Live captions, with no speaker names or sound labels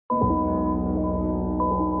Hello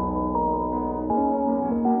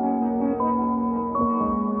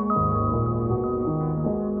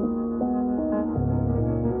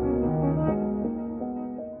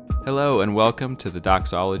and welcome to the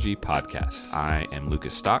Doxology Podcast. I am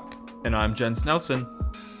Lucas Stock. And I'm Jens Nelson.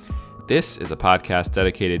 This is a podcast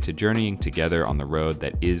dedicated to journeying together on the road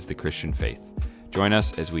that is the Christian faith. Join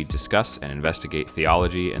us as we discuss and investigate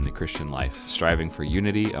theology and the Christian life, striving for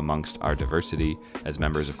unity amongst our diversity as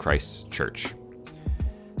members of Christ's church.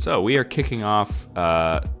 So we are kicking off,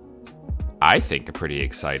 I think, a pretty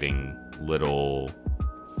exciting little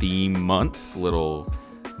theme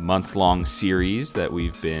month-long series that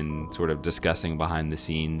we've been sort of discussing behind the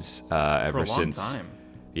scenes ever since. Time.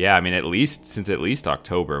 Yeah, I mean, since at least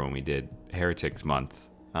October when we did Heretics Month.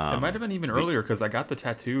 It might have been even earlier because I got the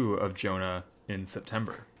tattoo of Jonah in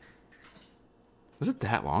September. Was it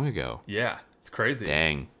that long ago? Yeah, it's crazy.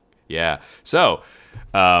 Dang. Yeah. So,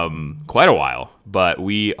 quite a while, but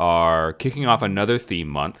we are kicking off another theme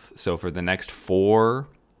month. So for the next 4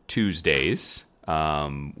 Tuesdays,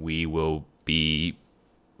 we will be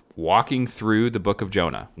walking through the book of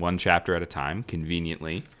Jonah, one chapter at a time,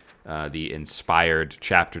 conveniently. The inspired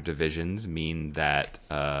chapter divisions mean that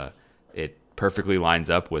it perfectly lines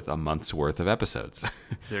up with a month's worth of episodes.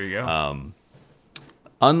 There you go.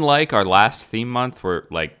 Unlike our last theme month, where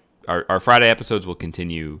like our Friday episodes will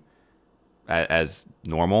continue as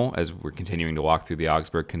normal as we're continuing to walk through the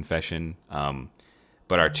Augsburg Confession,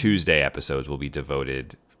 but our Tuesday episodes will be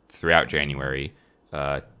devoted throughout January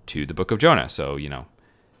to the book of Jonah. So,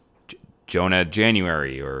 Jonah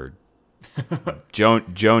January or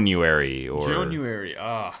Jonuary or Jonuary.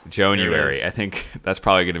 Jonuary. I think that's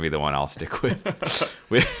probably going to be the one I'll stick with.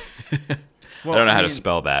 I don't know how to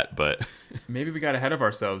spell that, but maybe we got ahead of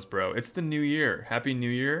ourselves, bro. It's the new year. Happy New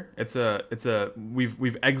Year.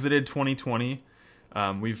 We've exited 2020.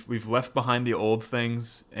 We've left behind the old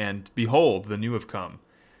things, and behold, the new have come.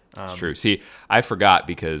 It's true. See, I forgot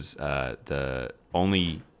because the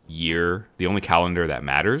only calendar that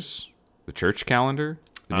matters, the church calendar,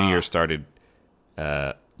 the new year started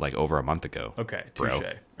like over a month ago. Okay, touche.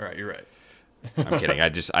 All right, you're right. I'm kidding.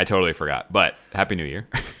 I totally forgot. But Happy New Year.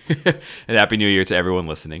 And Happy New Year to everyone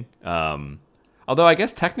listening. Although I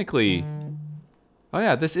guess technically,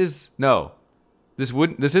 this isn't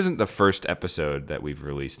the first episode that we've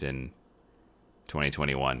released in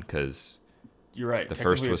 2021 because you're right. The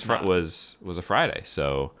first was a Friday.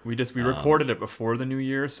 So we recorded it before the new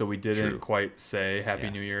year, so we didn't quite say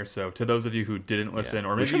Happy New Year. So to those of you who didn't listen,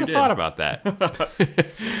 or maybe should you have thought about that.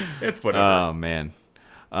 It's whatever. Oh man.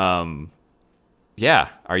 Yeah.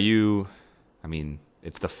 Are you? I mean,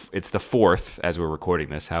 it's the 4th as we're recording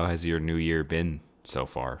this. How has your new year been so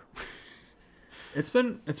far? It's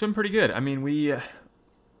been pretty good. I mean,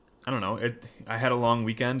 I don't know. I had a long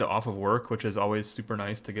weekend off of work, which is always super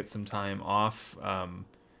nice to get some time off.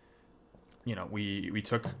 We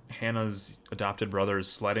took Hannah's adopted brothers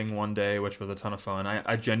sledding one day, which was a ton of fun.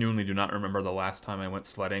 I genuinely do not remember the last time I went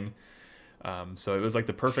sledding. So it was like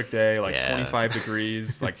the perfect day, 25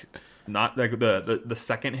 degrees, like not like the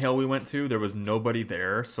second hill we went to, there was nobody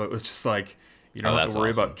there. So it was just like, you don't have to worry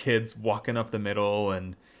about kids walking up the middle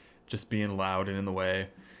and just being loud and in the way.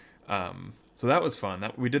 So that was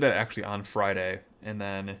fun. We did that actually on Friday, and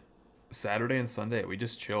then Saturday and Sunday we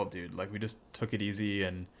just chilled, dude. Like we just took it easy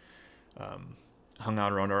and hung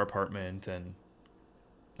out around our apartment, and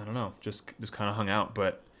I don't know, just kind of hung out.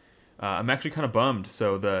 But I'm actually kind of bummed.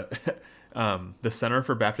 So the Center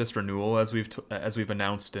for Baptist Renewal, as we've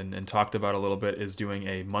announced and talked about a little bit, is doing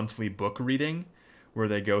a monthly book reading where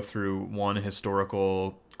they go through one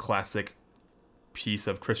historical classic piece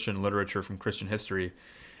of Christian literature from Christian history.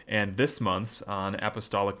 And this month's on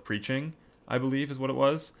apostolic preaching, I believe is what it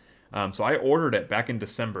was. So I ordered it back in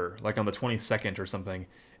December, like on the 22nd or something.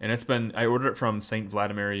 And I ordered it from St.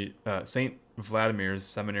 Vladimir's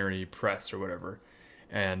Seminary Press or whatever.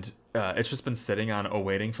 And it's just been sitting on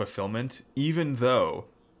awaiting fulfillment, even though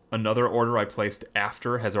another order I placed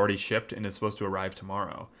after has already shipped and is supposed to arrive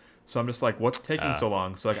tomorrow. So I'm just like, what's taking so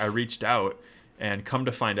long? So I reached out, and come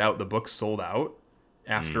to find out the book sold out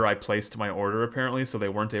after I placed my order, apparently, so they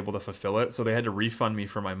weren't able to fulfill it. So they had to refund me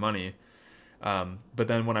for my money. But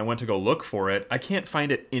then when I went to go look for it, I can't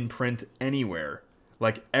find it in print anywhere.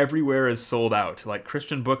 Like, everywhere is sold out. Like,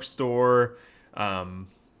 Christian Bookstore,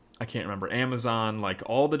 I can't remember, Amazon, like,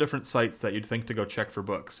 all the different sites that you'd think to go check for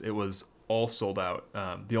books. It was all sold out.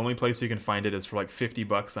 The only place you can find it is for, like,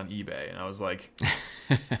 $50 on eBay. And I was like,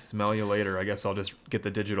 smell you later. I guess I'll just get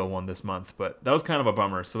the digital one this month. But that was kind of a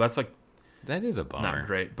bummer. So that's, like... That is a bummer. Not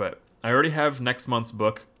great, but I already have next month's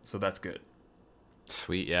book, so that's good.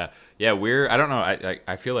 Sweet, yeah, yeah. I don't know.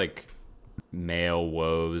 I feel like male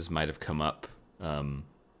woes might have come up, in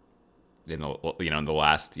the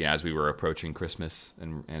last, as we were approaching Christmas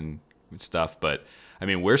and stuff. But I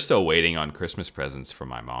mean, we're still waiting on Christmas presents from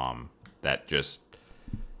my mom. That is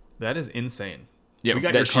insane. Yeah, we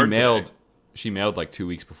got that your she card mailed. today. She mailed like 2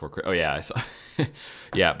 weeks before. Oh yeah, I saw.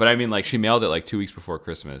 Yeah, but I mean, like she mailed it like 2 weeks before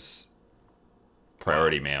Christmas.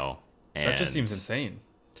 Priority mail. And That just seems insane.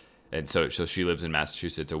 And so she lives in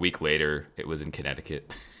Massachusetts. A week later, it was in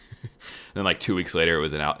Connecticut. Then like 2 weeks later, it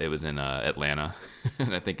was in Atlanta,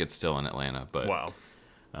 and I think it's still in Atlanta. But wow,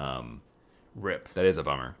 rip. That is a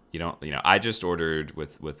bummer. I just ordered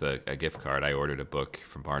with a gift card. I ordered a book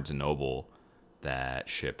from Barnes and Noble that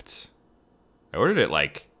shipped. I ordered it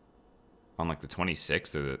like on like the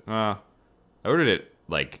 26th I ordered it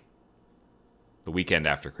like the weekend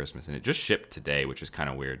after Christmas, and it just shipped today, which is kind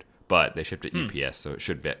of weird. But they shipped it UPS, so it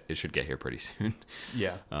should get here pretty soon.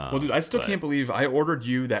 Yeah. Well, dude, I still can't believe I ordered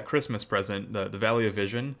you that Christmas present, the Valley of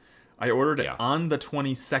Vision. I ordered it on the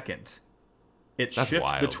 22nd. It shipped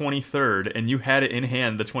wild. the 23rd, and you had it in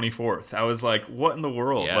hand the 24th. I was like, what in the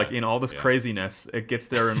world? Yeah. Like, in all this craziness, it gets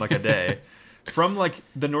there in like a day. From like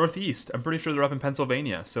the Northeast. I'm pretty sure they're up in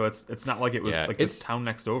Pennsylvania, so it's not like it was like this town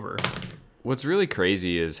next over. What's really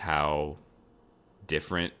crazy is how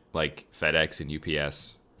different like FedEx and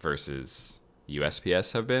UPS versus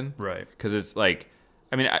USPS have been. Right. Because it's like,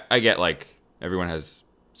 I mean, I get like everyone has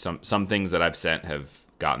some things that I've sent have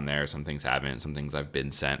gotten there, some things haven't, some things I've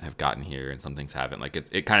been sent have gotten here, and some things haven't. Like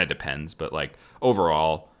it kind of depends, but like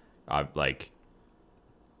overall, like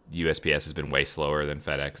USPS has been way slower than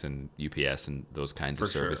FedEx and UPS and those kinds of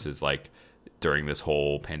services like during this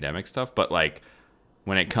whole pandemic stuff. But like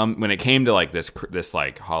when it came to like this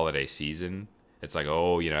like holiday season, it's like,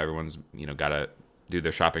 oh, everyone's gotta do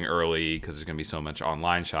their shopping early because there's gonna be so much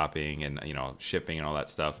online shopping and shipping and all that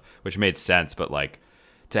stuff, which made sense. But like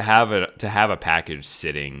to have a package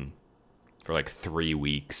sitting for like 3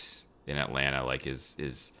 weeks in Atlanta like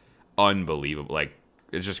is unbelievable. Like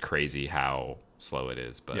it's just crazy how slow it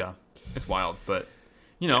is. But yeah, it's wild. But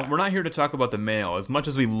we're not here to talk about the mail as much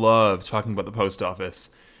as we love talking about the post office.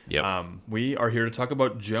 Yep. We are here to talk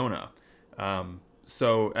about Jonah.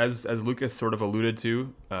 So as Lucas sort of alluded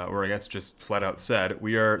to, or I guess just flat out said,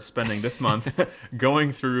 we are spending this month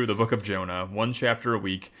going through the book of Jonah, one chapter a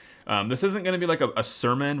week. This isn't going to be like a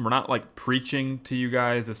sermon. We're not like preaching to you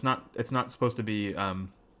guys. It's not supposed to be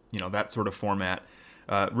that sort of format.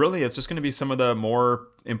 Really, it's just going to be some of the more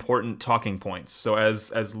important talking points. So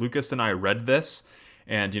as Lucas and I read this,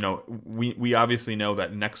 and we obviously know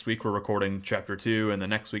that next week we're recording chapter 2, and the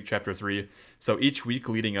next week chapter 3. So each week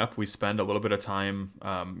leading up, we spend a little bit of time.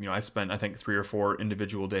 I spent I think 3 or 4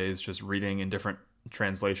 individual days just reading in different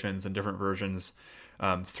translations and different versions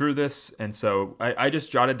through this, and so I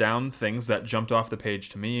just jotted down things that jumped off the page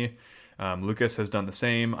to me. Lucas has done the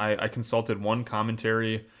same. I consulted one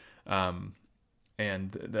commentary.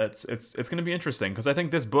 And it's going to be interesting because I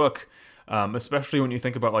think this book, especially when you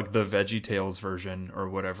think about like the VeggieTales version or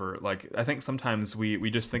whatever, like I think sometimes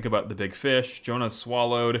we just think about the big fish, Jonah's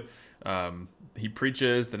swallowed, he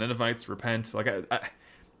preaches, the Ninevites repent. Like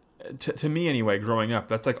to me anyway, growing up,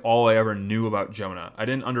 that's like all I ever knew about Jonah. I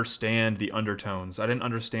didn't understand the undertones. I didn't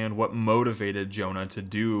understand what motivated Jonah to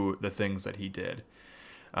do the things that he did.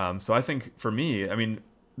 So I think for me, I mean,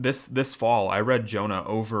 this fall, I read Jonah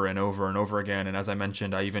over and over and over again, and as I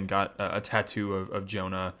mentioned, I even got a tattoo of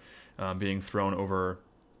Jonah being thrown over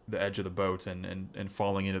the edge of the boat and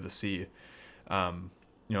falling into the sea.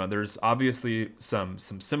 There's obviously some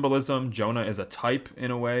symbolism. Jonah is a type, in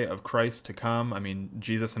a way, of Christ to come. I mean,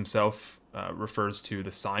 Jesus himself refers to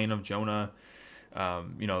the sign of Jonah.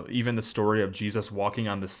 Even the story of Jesus walking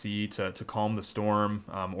on the sea to calm the storm,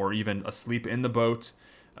 or even asleep in the boat.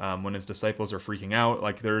 When his disciples are freaking out,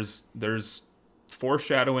 like there's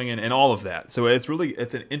foreshadowing and all of that. So it's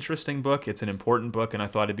an interesting book. It's an important book, and I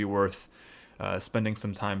thought it'd be worth spending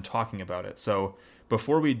some time talking about it. So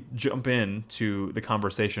before we jump into the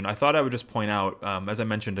conversation, I thought I would just point out, as I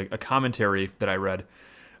mentioned, a commentary that I read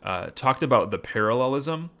talked about the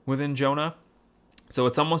parallelism within Jonah. So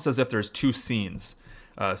it's almost as if there's 2 scenes.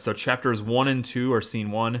 So chapters 1 and 2 are scene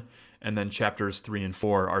 1, and then chapters 3 and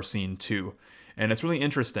 4 are scene 2. And it's really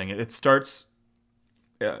interesting. It starts,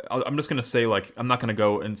 I'm just going to say, like, I'm not going to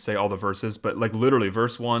go and say all the verses, but like literally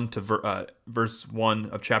verse 1 to verse 1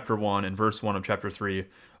 of chapter 1 and verse 1 of chapter 3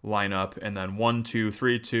 line up, and then 1, 2,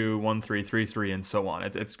 3, 2, 1, 3, 3, 3, and so on.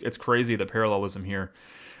 It's crazy, the parallelism here.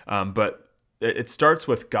 But it starts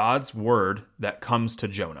with God's word that comes to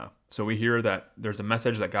Jonah. So we hear that there's a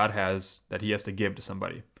message that God has that he has to give to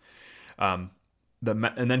somebody. And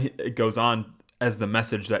then it goes on. as the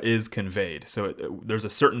message that is conveyed. So there's a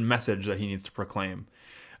certain message that he needs to proclaim.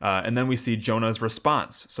 And then we see Jonah's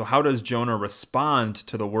response. So how does Jonah respond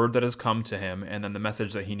to the word that has come to him and then the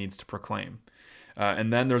message that he needs to proclaim?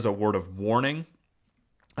 And then there's a word of warning.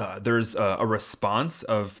 There's a response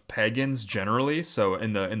of pagans generally. So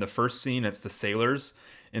in the first scene, it's the sailors.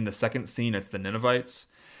 In the second scene, it's the Ninevites.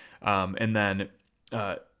 And then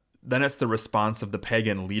it's the response of the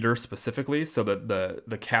pagan leader specifically. So that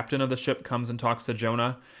the captain of the ship comes and talks to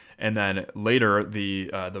Jonah. And then later, the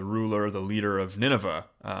ruler, the leader of Nineveh,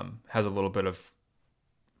 has a little bit of,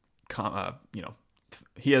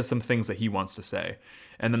 he has some things that he wants to say.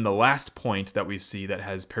 And then the last point that we see that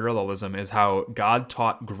has parallelism is how God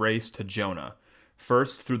taught grace to Jonah,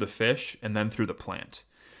 first through the fish and then through the plant.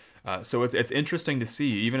 So it's interesting to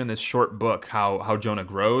see, even in this short book, how Jonah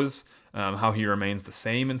grows, how he remains the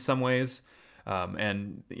same in some ways.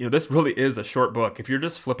 And this really is a short book. If you're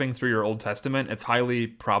just flipping through your Old Testament, it's highly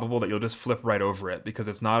probable that you'll just flip right over it because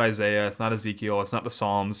it's not Isaiah, it's not Ezekiel, it's not the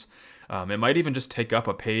Psalms. It might even just take up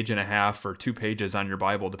a page and a half or 2 pages on your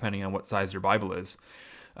Bible, depending on what size your Bible is.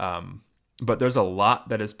 But there's a lot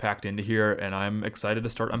that is packed into here, and I'm excited to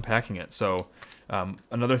start unpacking it. So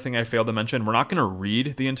another thing I failed to mention, we're not going to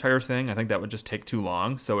read the entire thing. I think that would just take too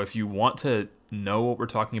long. So if you want to know what we're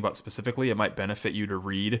talking about specifically, it might benefit you to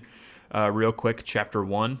read real quick chapter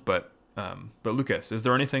 1. But Lucas, is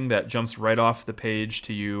there anything that jumps right off the page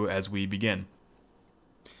to you as we begin?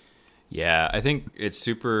 Yeah, I think it's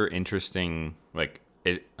super interesting. Like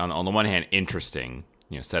on the one hand, interesting,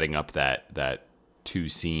 setting up that 2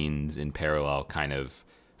 scenes in parallel kind of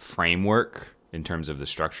framework in terms of the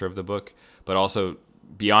structure of the book, but also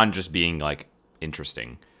beyond just being like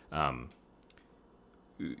interesting.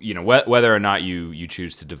 Whether or not you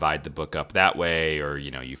choose to divide the book up that way or,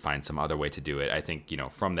 you find some other way to do it, I think,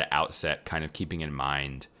 from the outset, kind of keeping in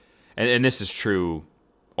mind, and this is true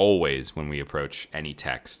always when we approach any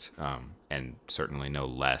text, and certainly no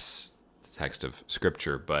less the text of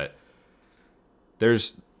Scripture, but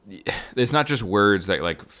it's not just words that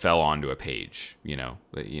like fell onto a page,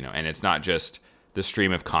 and it's not just the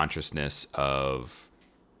stream of consciousness of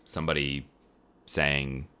somebody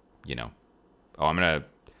saying, oh, I'm going to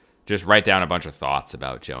just write down a bunch of thoughts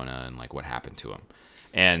about Jonah and like what happened to him.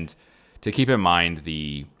 And to keep in mind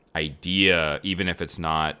the idea, even if it's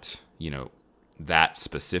not, that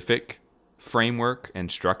specific framework and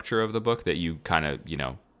structure of the book that you kind of,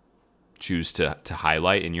 choose to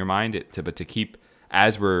highlight in your mind, but to keep,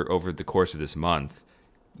 as we're over the course of this month,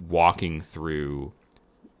 walking through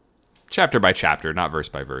chapter by chapter, not verse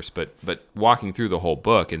by verse, but walking through the whole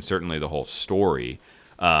book and certainly the whole story,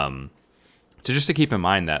 to keep in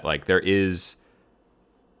mind that like there is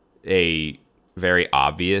a very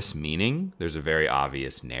obvious meaning, there's a very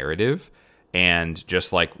obvious narrative, and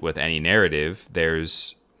just like with any narrative,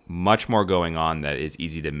 there's much more going on that is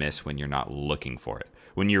easy to miss when you're not looking for it.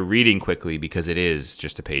 When you're reading quickly because it is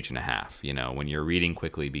just a page and a half, when you're reading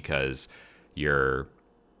quickly because you're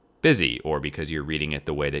busy or because you're reading it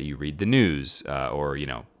the way that you read the news, or,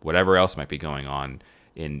 whatever else might be going on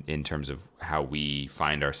in terms of how we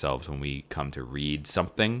find ourselves when we come to read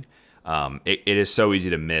something. It is so easy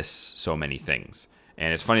to miss so many things.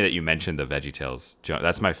 And it's funny that you mentioned the VeggieTales.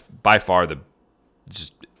 That's by far the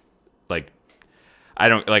just like, I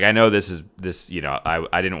don't like. I know this.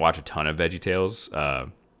 I didn't watch a ton of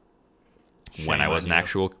VeggieTales when I was an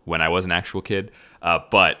actual kid.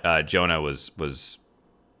 But Jonah was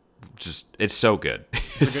just. It's so good.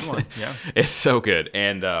 It's a good one. Yeah, it's so good,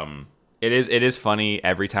 and it is funny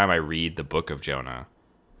every time I read the book of Jonah.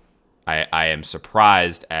 I am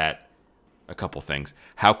surprised at a couple things: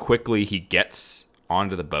 how quickly he gets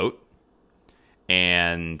onto the boat,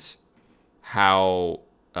 and how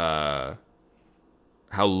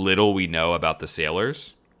little we know about the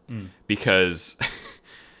sailors, because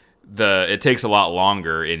it takes a lot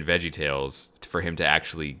longer in VeggieTales for him to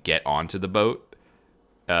actually get onto the boat,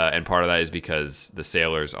 and part of that is because the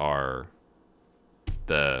sailors are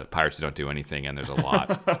the pirates don't do anything, and there's a lot,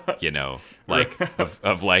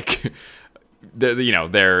 of like, they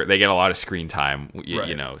get a lot of screen time,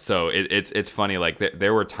 right. So it's funny. Like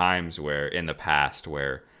there were times where in the past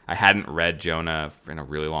where I hadn't read Jonah in a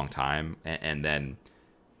really long time, and then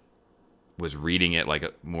was reading it like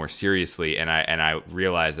more seriously, and I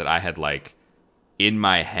realized that I had like in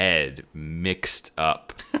my head mixed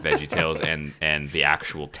up VeggieTales and the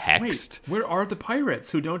actual text. Wait, where are the pirates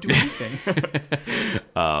who don't do anything?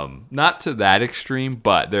 Not to that extreme,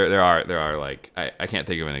 but there are like I can't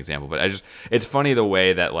think of an example, but it's funny the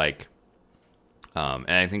way that like and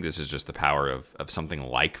I think this is just the power of something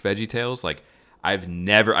like VeggieTales. Like I've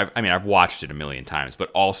never, I've watched it a million times, but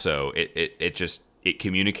also it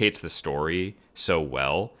communicates the story so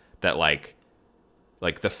well that like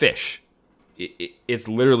the fish, it's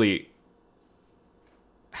literally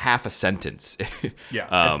half a sentence.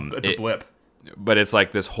 Yeah, it's a blip. But it's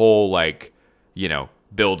like this whole like,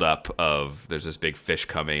 build up of there's this big fish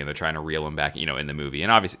coming and they're trying to reel him back, in the movie.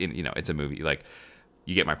 And obviously, it's a movie. Like,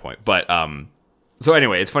 you get my point. But so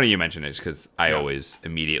anyway, it's funny you mention it because I always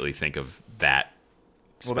immediately think of that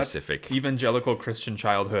specific. That's evangelical Christian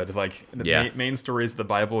childhood. Like the main stories of the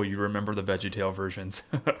Bible, you remember the VeggieTale versions.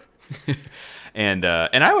 And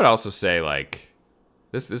I would also say like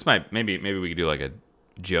this might maybe we could do like a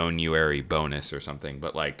Jonuary bonus or something.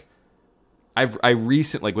 But like I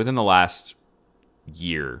recently, like within the last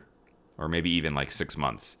year or maybe even like 6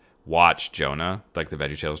 months, watched Jonah, like the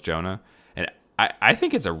VeggieTales Jonah, and I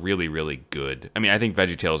think it's a really, really good. I think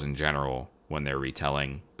VeggieTales in general, when they're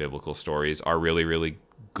retelling biblical stories, are really, really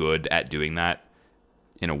good at doing that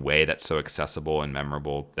in a way that's so accessible and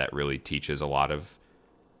memorable that really teaches a lot of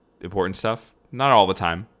important stuff. Not all the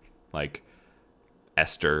time. Like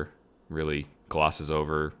Esther really glosses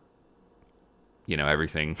over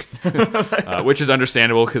everything, which is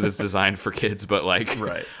understandable because it's designed for kids, but like,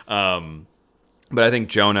 right. But I think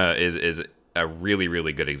Jonah is a really,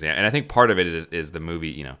 really good example. And I think part of it is the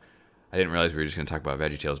movie, I didn't realize we were just going to talk about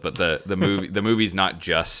VeggieTales, but the movie's not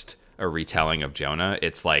just a retelling of Jonah.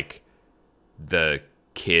 It's like the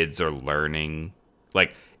kids are learning,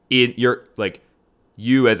 like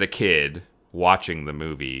you as a kid watching the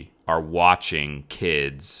movie are watching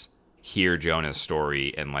kids hear Jonah's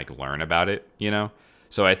story and like learn about it,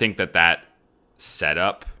 So I think that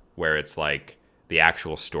setup where it's like the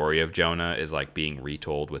actual story of Jonah is like being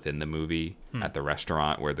retold within the movie at the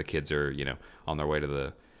restaurant where the kids are, on their way to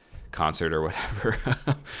the concert or whatever.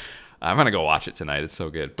 I'm gonna go watch it tonight. It's so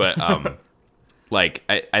good. But like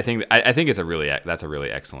I think it's that's a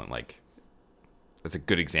really excellent, like, that's a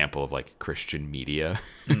good example of like Christian media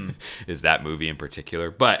is that movie in particular.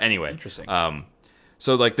 But anyway, interesting.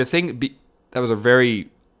 So like that was a very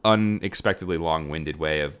unexpectedly long-winded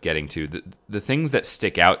way of getting to the things that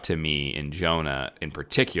stick out to me in Jonah in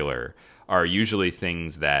particular are usually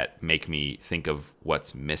things that make me think of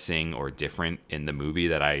what's missing or different in the movie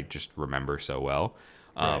that I just remember so well.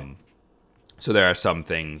 Right. So there are some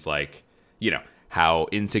things like, how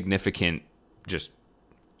insignificant just,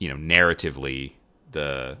 narratively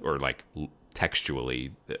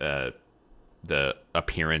textually the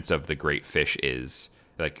appearance of the great fish is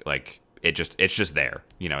like it's just there,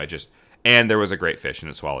 and there was a great fish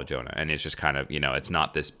and it swallowed Jonah, and it's just kind of, it's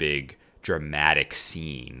not this big dramatic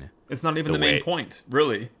scene. It's not even the main point,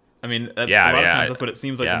 really. A lot of times that's what it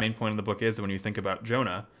seems like the main point of the book is when you think about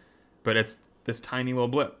Jonah, but it's this tiny little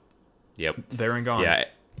blip. Yep. There and gone. Yeah.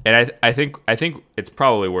 And I think it's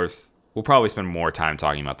probably we'll probably spend more time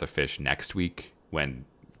talking about the fish next week when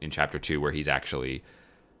in chapter 2 where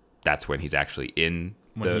that's when he's actually in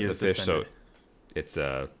the fish. So it's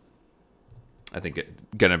I think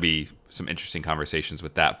gonna be some interesting conversations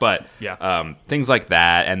with that. But things like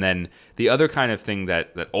that, and then the other kind of thing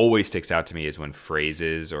that always sticks out to me is when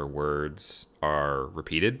phrases or words are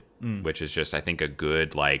repeated, which is just, I think, a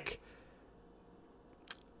good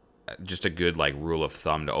rule of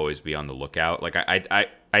thumb to always be on the lookout. Like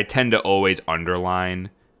I tend to always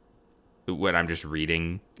underline when I'm just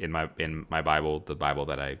reading in my Bible, the Bible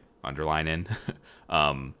that I underline in.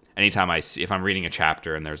 Anytime if I'm reading a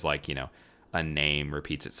chapter and there's like, a name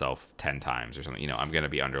repeats itself 10 times or something, I'm going to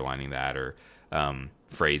be underlining that, or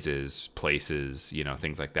phrases, places,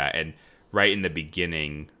 things like that. And right in the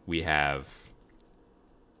beginning, we have,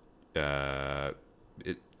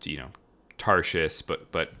 Tarshish,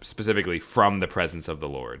 but specifically from the presence of the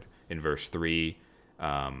Lord in verse 3,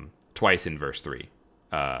 twice in verse 3.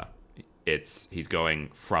 He's going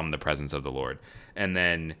from the presence of the Lord. And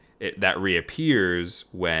then that reappears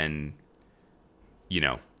when,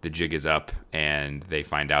 the jig is up and they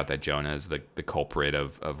find out that Jonah is the culprit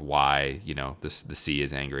of why, the sea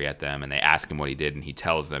is angry at them, and they ask him what he did, and he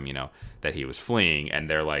tells them, that he was fleeing, and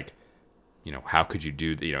they're like, how could you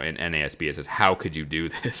do, in NASB it says, how could you do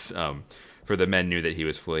this? For the men knew that he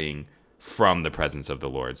was fleeing from the presence of the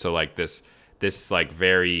Lord. So like this like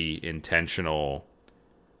very intentional,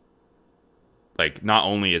 like, not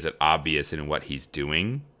only is it obvious in what he's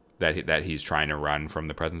doing that he's trying to run from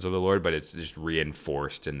the presence of the Lord, but it's just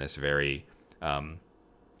reinforced in this very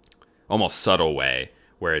almost subtle way,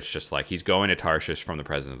 where it's just like he's going to Tarshish from the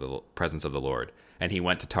presence of the Lord, and he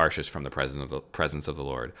went to Tarshish from the presence of the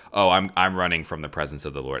Lord. Oh, I'm running from the presence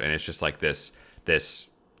of the Lord, and it's just like this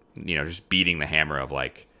just beating the hammer of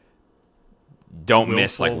like don't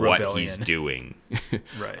miss like Willful what rebellion. he's doing.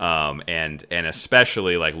 Right. And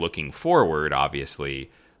especially like looking forward,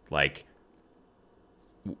 obviously, like,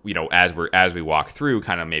 you know, as we walk through,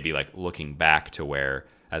 kind of maybe like looking back to where,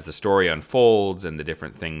 as the story unfolds and the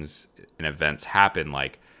different things and events happen,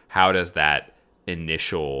 like how does that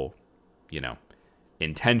initial, you know,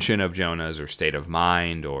 intention of Jonah's or state of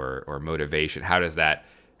mind or motivation, how does that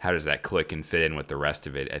click and fit in with the rest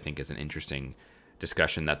of it? I think is an interesting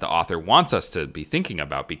discussion that the author wants us to be thinking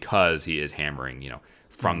about, because he is hammering, you know,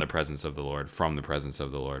 from the presence of the Lord, from the presence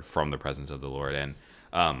of the Lord, from the presence of the Lord. And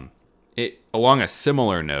it, along a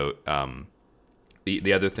similar note,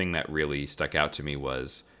 the other thing that really stuck out to me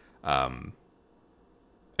was,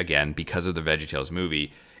 again, because of the VeggieTales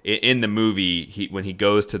movie, in the movie, when he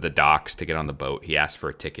goes to the docks to get on the boat, he asks for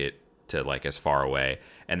a ticket to like as far away,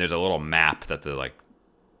 and there's a little map that the like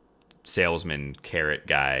salesman carrot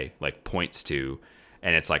guy like points to,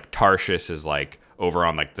 and it's like Tarshish is like over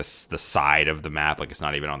on like the side of the map, like it's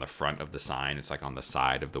not even on the front of the sign, it's like on the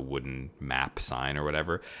side of the wooden map sign or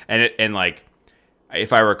whatever. And like,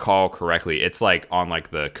 if I recall correctly, it's like on like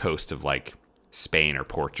the coast of like Spain or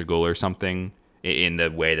Portugal or something, in the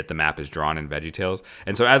way that the map is drawn in VeggieTales.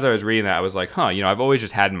 And so as I was reading that, I was like, you know, I've always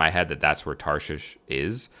just had in my head that that's where Tarshish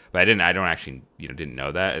is, but I don't actually, you know, didn't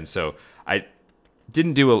know that. And so I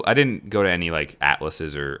didn't go to any like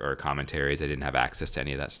atlases or commentaries. I didn't have access to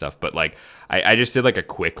any of that stuff, but like I just did like a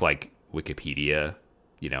quick like Wikipedia,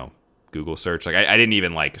 you know, Google search. Like I didn't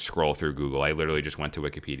even like scroll through Google. I literally just went to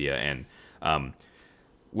Wikipedia and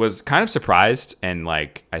was kind of surprised and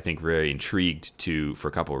like I think really intrigued for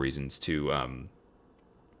a couple of reasons to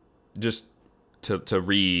just to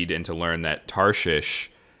read and to learn that Tarshish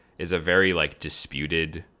is a very like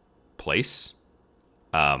disputed place.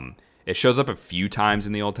 It shows up a few times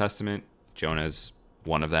in the Old Testament. Jonah's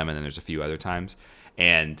one of them, and then there's a few other times.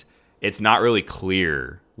 And it's not really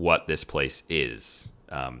clear what this place is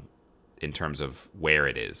in terms of where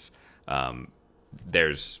it is.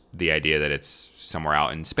 There's the idea that it's somewhere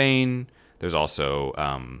out in Spain. There's also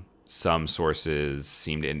some sources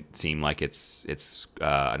seem like it's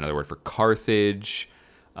another word for Carthage.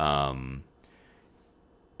 And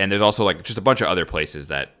there's also like just a bunch of other places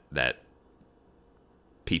that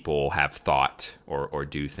people have thought or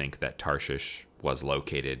do think that Tarshish was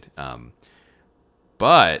located.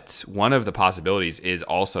 But one of the possibilities is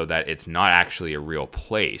also that it's not actually a real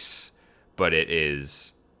place, but it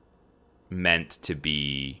is meant to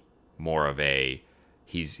be more of a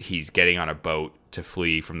he's getting on a boat to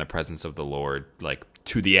flee from the presence of the Lord, like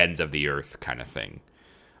to the ends of the earth kind of thing.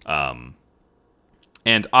 And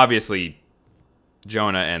obviously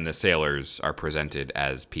Jonah and the sailors are presented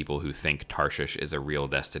as people who think Tarshish is a real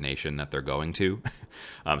destination that they're going to.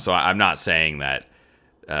 So I'm not saying that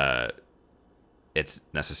it's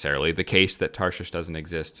necessarily the case that Tarshish doesn't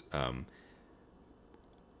exist. I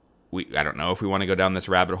don't know if we want to go down this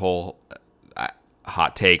rabbit hole.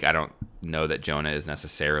 Hot take, I don't know that Jonah is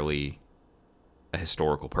necessarily a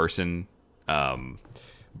historical person. And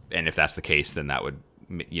if that's the case, then that would,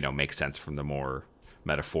 you know, make sense from the more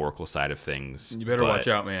metaphorical side of things. You better watch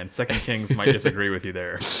out, man. 2 Kings might disagree with you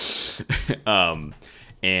there. I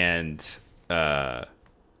mean,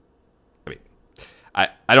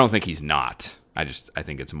 I don't think he's not. I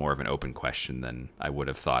think it's more of an open question than I would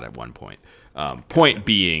have thought at one point. Point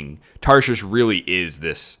being, Tarshish really is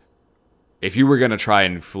this. If you were going to try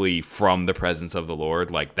and flee from the presence of the Lord,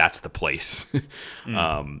 like that's the place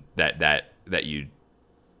that you'd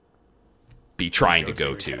be trying to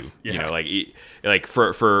go to. Yeah. You know, like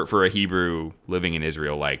for a Hebrew living in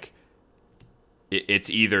Israel, like it's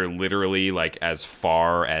either literally like as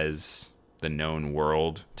far as the known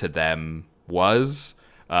world to them was,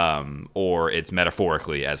 or it's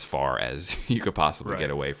metaphorically as far as you could possibly get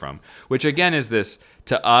away from. Which again is this,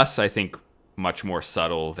 to us, I think, much more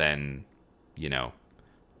subtle than, you know,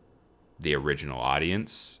 the original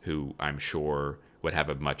audience, who I'm sure would have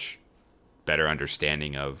a much better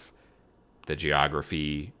understanding of the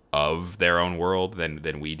geography of their own world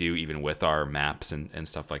than we do, even with our maps and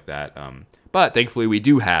stuff like that. But thankfully we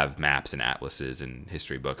do have maps and atlases and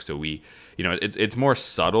history books. So we, you know, it's more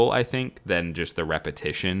subtle, I think, than just the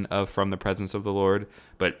repetition of from the presence of the Lord.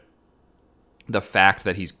 But the fact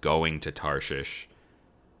that he's going to Tarshish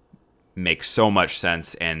makes so much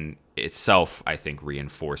sense, and itself, I think,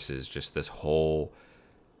 reinforces just this whole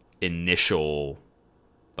initial,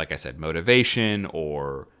 like I said, motivation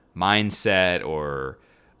or mindset or,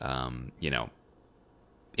 you know,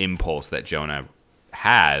 impulse that Jonah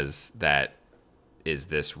has, that is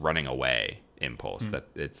this running away impulse, that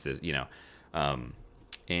it's this, you know,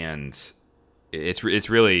 and it's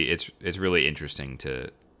really interesting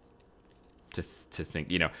to to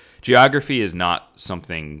think, geography is not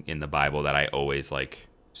something in the Bible that I always like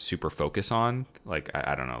super focus on. Like,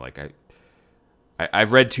 I don't know, like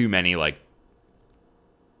I've read too many like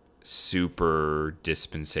super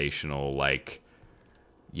dispensational, like,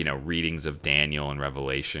 readings of Daniel and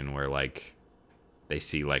Revelation where like they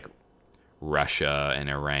see like Russia and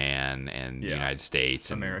Iran and the United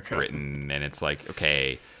States and America. Britain, and it's like,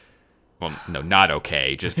 okay, well, no, not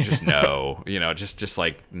okay, just no, just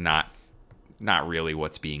like not really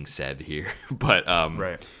what's being said here. But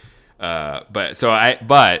right.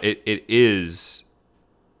 But it is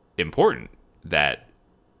important that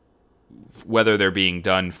whether they're being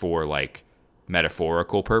done for like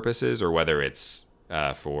metaphorical purposes or whether it's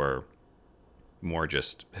for more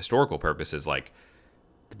just historical purposes, like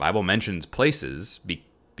the Bible mentions places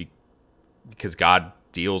because God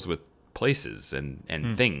deals with places and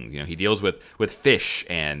things. He deals with fish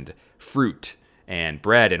and fruit and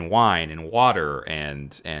bread and wine and water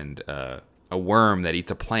and a worm that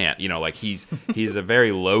eats a plant. Like he's a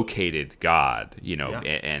very located God.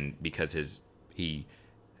 And because he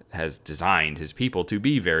has designed his people to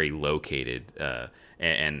be very located,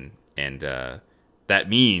 and that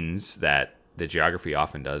means that the geography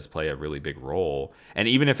often does play a really big role. And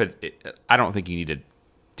even if I don't think you need to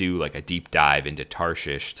do like a deep dive into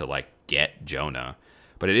Tarshish to like get Jonah,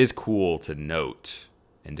 but it is cool to note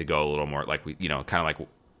and to go a little more like kind of like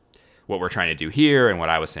what we're trying to do here and what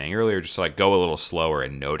I was saying earlier, just to like go a little slower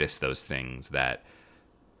and notice those things that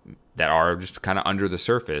are just kind of under the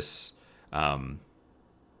surface,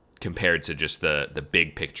 compared to just the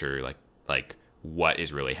big picture, like what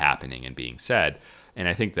is really happening and being said. And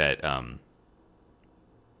I think that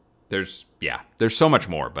there's so much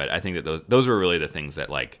more, but I think that those were really the things that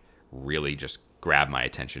like really just grabbed my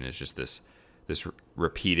attention, is just this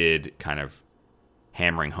repeated kind of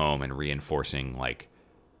hammering home and reinforcing like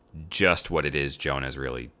just what it is Jonah's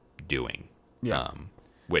really doing. Yeah.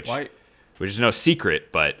 Which is no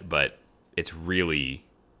secret, but it's really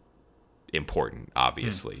important,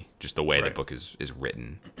 obviously, just the way the book is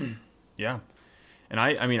written. Yeah. And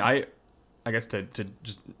I guess to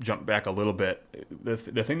just jump back a little bit,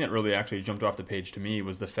 the thing that really actually jumped off the page to me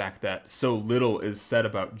was the fact that so little is said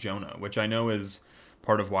about Jonah, which I know is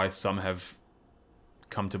part of why some have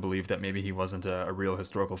come to believe that maybe he wasn't a real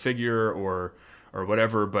historical figure or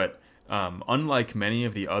whatever. But unlike many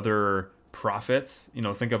of the other prophets,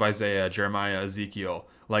 think of Isaiah, Jeremiah, Ezekiel,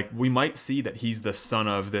 like we might see that he's the son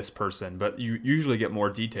of this person, but you usually get more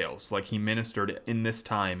details. Like he ministered in this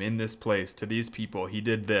time, in this place, to these people. He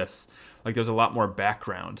did this. Like there's a lot more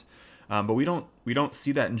background, but we don't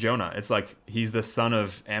see that in Jonah. It's like he's the son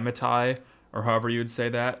of Amittai, or however you would say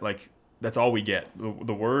that. Like that's all we get.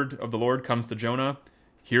 The word of the Lord comes to Jonah.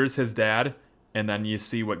 Here's his dad, and then you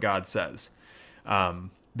see what God says.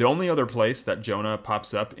 The only other place that Jonah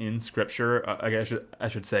pops up in Scripture, I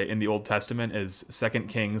should say, in the Old Testament, is 2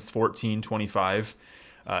 Kings 14:25.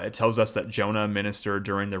 It tells us that Jonah ministered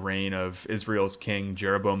during the reign of Israel's king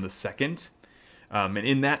Jeroboam II. And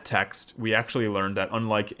in that text, we actually learned that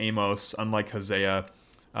unlike Amos, unlike Hosea,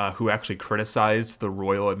 who actually criticized the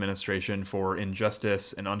royal administration for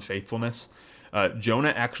injustice and unfaithfulness,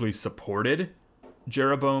 Jonah actually supported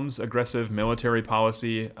Jeroboam's aggressive military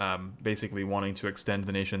policy, basically wanting to extend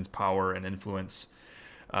the nation's power and influence.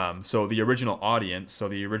 So the original audience, so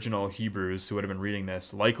the original Hebrews who would have been reading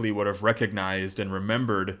this, likely would have recognized and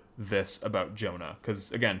remembered this about Jonah.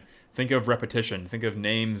 Because, again, think of repetition. Think of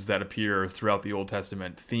names that appear throughout the Old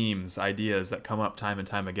Testament, themes, ideas that come up time and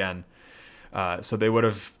time again. So they would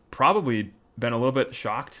have probably been a little bit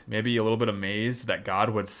shocked, maybe a little bit amazed that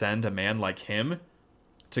God would send a man like him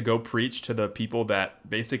to go preach to the people that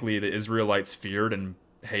basically the Israelites feared and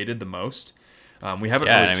hated the most. We haven't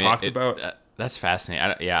talked about. That's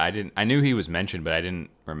fascinating. I knew he was mentioned, but I didn't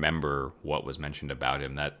remember what was mentioned about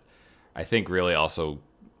him. That I think really also,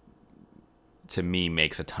 to me,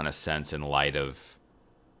 makes a ton of sense in light of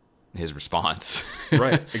his response.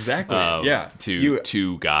 Right. Exactly.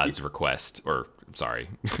 To God's request, or sorry,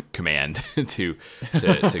 command to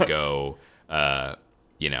go,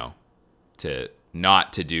 to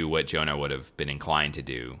not to do what Jonah would have been inclined to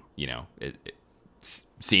do,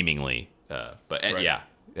 seemingly.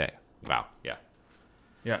 Wow, yeah.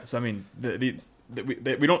 Yeah, so I mean,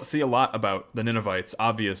 we don't see a lot about the Ninevites,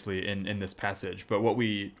 obviously, in this passage, but what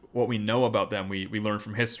we know about them, we learn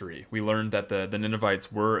from history. We learned that the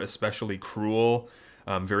Ninevites were especially cruel,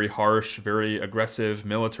 very harsh, very aggressive,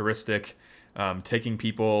 militaristic, taking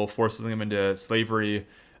people, forcing them into slavery,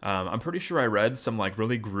 I'm pretty sure I read some like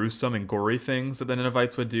really gruesome and gory things that the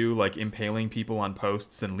Ninevites would do, like impaling people on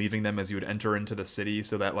posts and leaving them as you would enter into the city,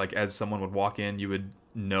 so that like as someone would walk in, you would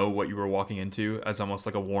know what you were walking into, as almost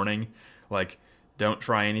like a warning, like don't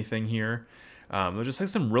try anything here. There's just like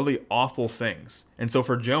some really awful things. And so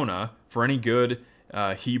for Jonah, for any good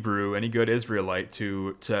Hebrew, any good Israelite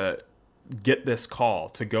to get this call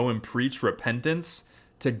to go and preach repentance,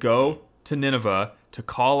 to go to Nineveh, to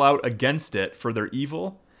call out against it for their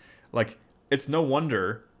evil, like it's no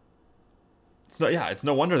wonder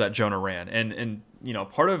that Jonah ran. And you know,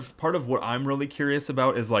 part of what I'm really curious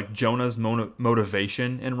about is like Jonah's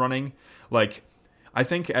motivation in running. Like I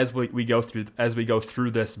think as we go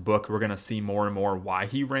through this book, we're going to see more and more why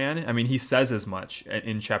he ran. I mean, he says as much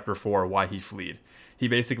in chapter 4 why he fled. He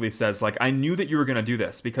basically says, like, I knew that you were going to do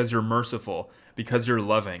this because you're merciful, because you're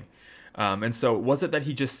loving. And so was it that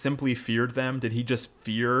he just simply feared them? Did he just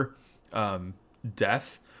fear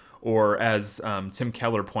death? Or as Tim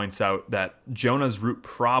Keller points out, that Jonah's root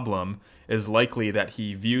problem is likely that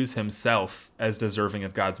he views himself as deserving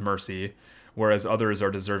of God's mercy, whereas others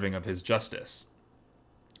are deserving of his justice.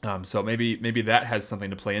 So maybe that has something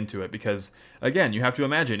to play into it, because again, you have to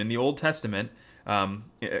imagine in the Old Testament,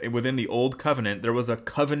 within the Old Covenant, there was a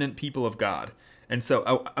covenant people of God. And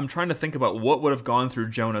so I'm trying to think about what would have gone through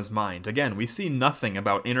Jonah's mind. Again, we see nothing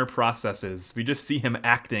about inner processes. We just see him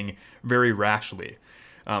acting very rashly.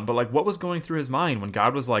 But like, what was going through his mind when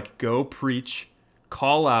God was like, go preach,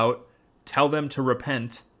 call out, tell them to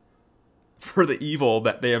repent for the evil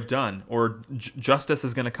that they have done, or justice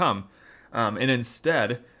is going to come. And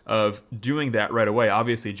instead of doing that right away,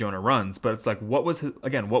 obviously Jonah runs, but it's like, what was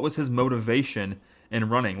his motivation in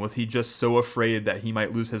running? Was he just so afraid that he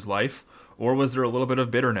might lose his life? Or was there a little bit of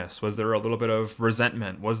bitterness? Was there a little bit of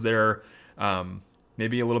resentment? Was there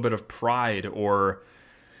maybe a little bit of pride or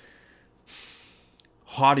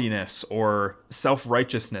haughtiness or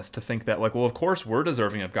self-righteousness to think that, like, well, of course we're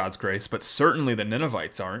deserving of God's grace, but certainly the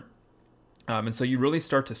Ninevites aren't. And so you really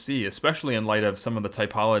start to see, especially in light of some of the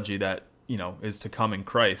typology that, you know, is to come in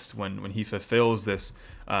Christ, when he fulfills this,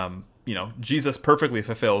 Jesus perfectly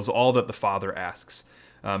fulfills all that the Father asks.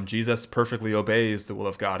 Jesus perfectly obeys the will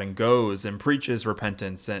of God and goes and preaches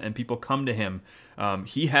repentance, and people come to him.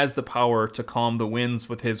 He has the power to calm the winds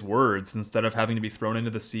with his words instead of having to be thrown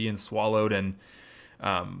into the sea and swallowed. And,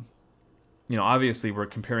 obviously we're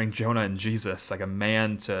comparing Jonah and Jesus, like a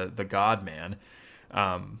man to the God-man.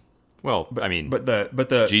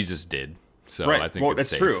 But Jesus did. So right. I think it's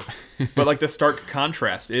safe. True. But like the stark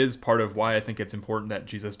contrast is part of why I think it's important that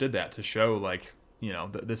Jesus did that, to show, like,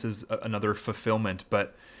 that this is another fulfillment.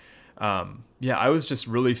 But I was just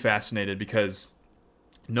really fascinated because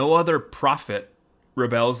no other prophet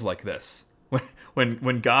rebels like this.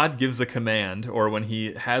 When God gives a command, or when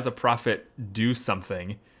he has a prophet do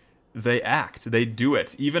something, they act, they do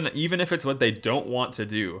it, even if it's what they don't want to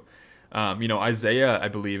do. Isaiah, I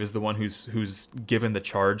believe, is the one who's given the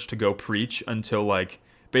charge to go preach until, like,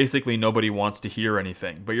 basically nobody wants to hear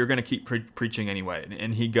anything, but you're going to keep preaching anyway.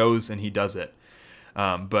 And he goes and he does it.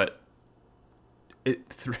 But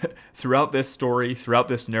throughout this story, throughout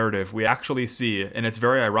this narrative, we actually see, and it's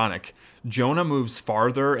very ironic, Jonah moves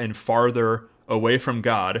farther and farther away from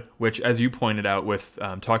God, which, as you pointed out with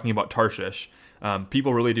talking about Tarshish,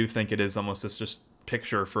 people really do think it is almost this just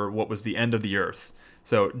picture for what was the end of the earth.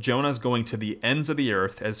 So Jonah's going to the ends of the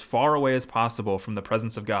earth, as far away as possible from the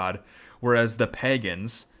presence of God, whereas the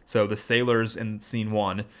pagans, so the sailors in scene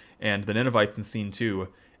 1 and the Ninevites in scene 2,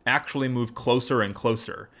 actually move closer and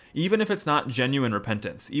closer. Even if it's not genuine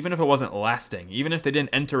repentance, even if it wasn't lasting, even if they didn't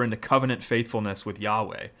enter into covenant faithfulness with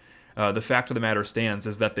Yahweh, the fact of the matter stands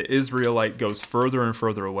is that the Israelite goes further and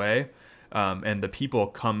further away, and the people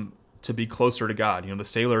come to be closer to God. The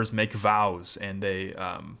sailors make vows, and they...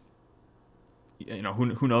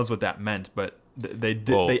 who knows what that meant, but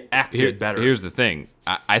they acted better. Here's the thing.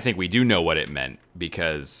 I think we do know what it meant,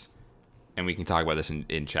 because, and we can talk about this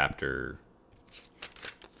in chapter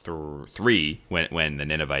 3 when the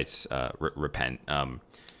Ninevites repent.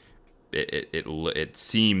 It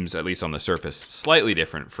seems, at least on the surface, slightly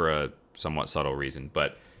different for a somewhat subtle reason,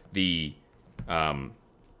 but they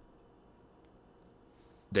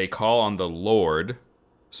call on the Lord,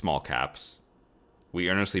 small caps. We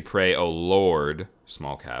earnestly pray, O Lord,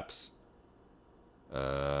 small caps.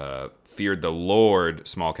 Feared the Lord,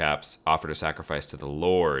 small caps. Offered a sacrifice to the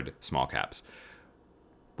Lord, small caps.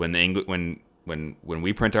 When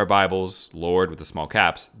we print our Bibles, Lord with the small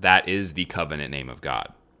caps, that is the covenant name of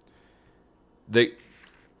God.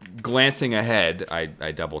 Glancing ahead,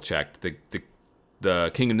 I double checked.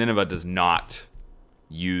 The king of Nineveh does not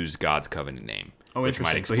use God's covenant name. Oh, which interesting.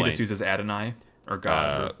 might explain. So he just uses Adonai. or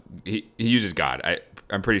God. He uses God.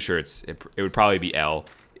 I'm pretty sure it would probably be El.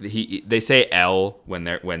 They say El when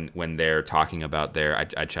they're talking about their.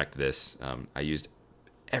 I checked this. I used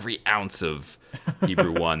every ounce of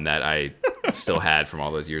Hebrew 1 that I still had from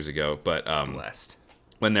all those years ago. But Blessed.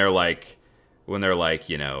 when they're like,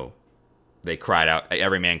 they cried out.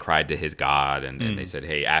 Every man cried to his God, and they said,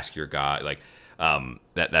 "Hey, ask your God." Like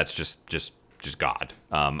that's just God.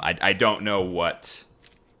 I don't know what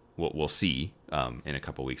we'll see in a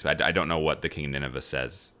couple weeks. But I don't know what the king of Nineveh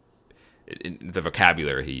says. The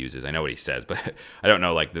vocabulary he uses, I know what he says, but I don't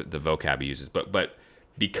know like the vocab he uses. But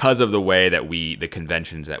because of the way that the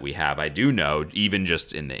conventions that we have, I do know, even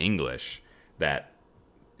just in the English, that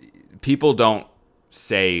people don't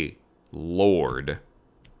say Lord,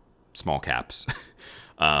 small caps,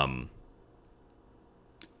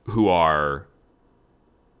 who are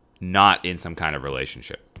not in some kind of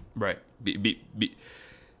relationship, Right.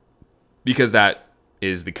 Because that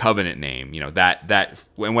is the covenant name, that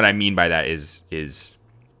and what I mean by that is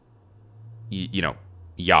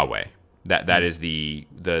Yahweh. That is the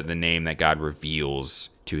name that God reveals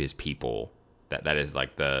to his people. That is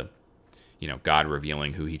like the God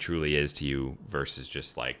revealing who he truly is to you versus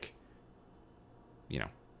just like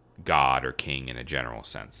God or king in a general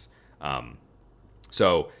sense.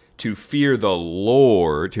 So to fear the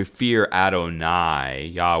Lord, to fear Adonai,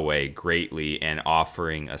 Yahweh, greatly, and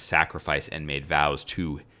offering a sacrifice and made vows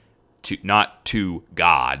to not to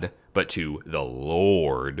God, but to the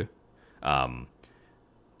Lord.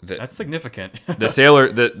 That's significant. The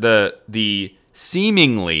sailor, the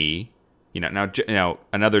seemingly, now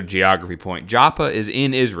another geography point. Joppa is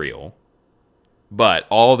in Israel, but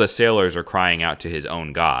all the sailors are crying out to his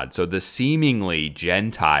own God. So the seemingly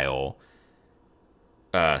Gentile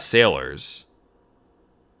sailors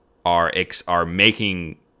are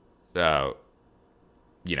making, they're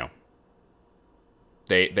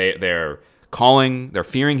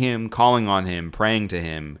fearing him, calling on him, praying to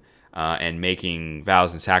him, and making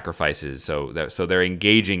vows and sacrifices. So they're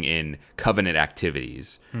engaging in covenant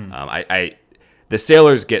activities. The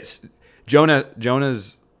sailors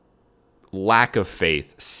Jonah's lack of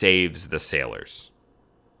faith saves the sailors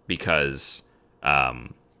because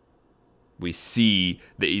we see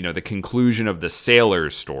the conclusion of the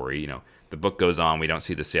sailors' story. The book goes on. We don't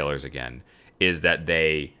see the sailors again. Is that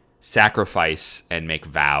they sacrifice and make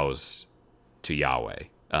vows to Yahweh.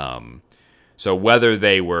 So whether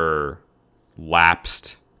they were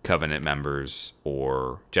lapsed covenant members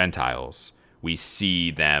or Gentiles, we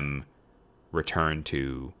see them return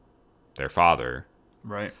to their Father,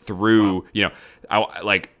 right? Through I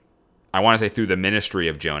want to say through the ministry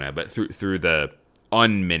of Jonah, but through the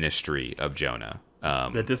unministry of Jonah,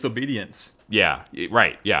 the disobedience. Yeah,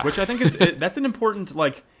 right. Yeah, which I think that's an important,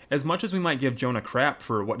 like, as much as we might give Jonah crap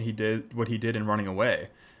for what he did in running away,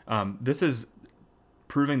 this is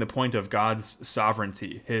proving the point of God's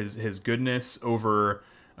sovereignty, his goodness over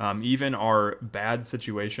even our bad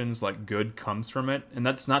situations. Like, good comes from it, and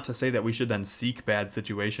that's not to say that we should then seek bad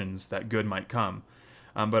situations that good might come,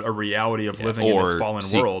 but a reality of living in this fallen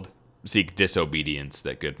world. Seek disobedience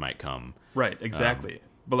that good might come. Right, exactly.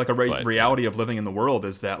 But like reality of living in the world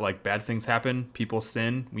is that like bad things happen, people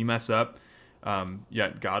sin, we mess up,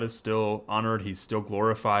 yet God is still honored, he's still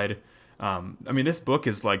glorified. This book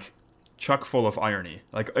is like chock full of irony.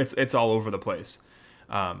 Like it's all over the place.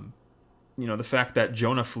 The fact that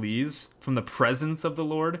Jonah flees from the presence of the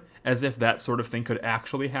Lord as if that sort of thing could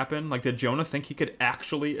actually happen. Like, did Jonah think he could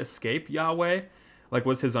actually escape Yahweh? Like,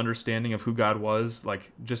 was his understanding of who God was,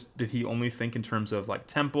 like, just did he only think in terms of like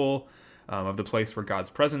temple, of the place where God's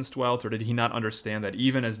presence dwelt, or did he not understand that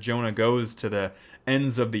even as Jonah goes to the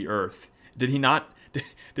ends of the earth, did he not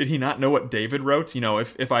know what David wrote?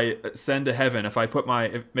 If I ascend to heaven, if I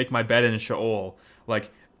make my bed in Sheol, like,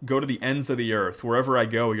 go to the ends of the earth, wherever I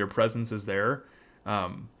go, your presence is there.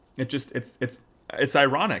 It's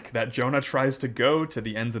ironic that Jonah tries to go to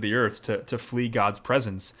the ends of the earth to flee God's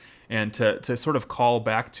presence, and to sort of call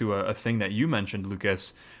back to a thing that you mentioned,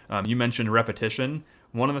 Lucas. You mentioned repetition.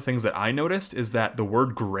 One of the things that I noticed is that the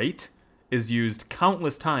word great is used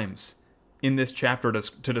countless times in this chapter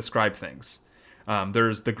to describe things.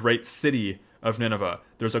 There's the great city of Nineveh.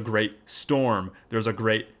 There's a great storm. There's a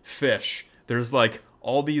great fish. There's like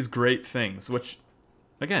all these great things, which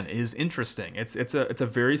again is interesting. It's a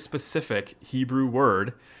very specific Hebrew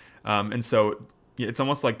word, and so it's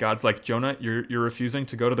almost like God's like, Jonah, you're refusing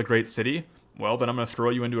to go to the great city. Well, then I'm going to throw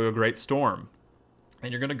you into a great storm,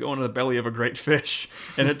 and you're going to go into the belly of a great fish,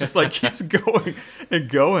 and it just like keeps going and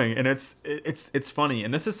going, and it's funny.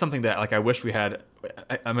 And this is something that like I wish we had.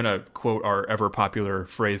 I'm going to quote our ever popular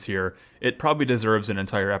phrase here. It probably deserves an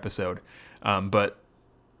entire episode. But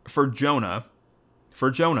for Jonah,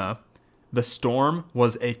 the storm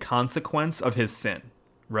was a consequence of his sin,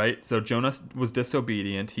 right? So Jonah was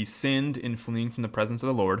disobedient. He sinned in fleeing from the presence of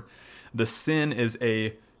the Lord. The sin is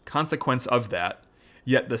a consequence of that,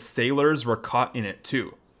 yet the sailors were caught in it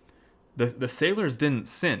too. The sailors didn't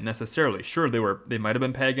sin necessarily. Sure, they might have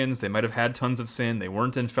been pagans. They might have had tons of sin. They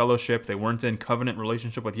weren't in fellowship. They weren't in covenant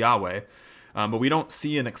relationship with Yahweh. But we don't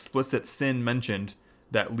see an explicit sin mentioned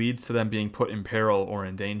that leads to them being put in peril or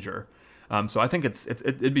in danger. So I think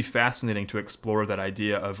it'd be fascinating to explore that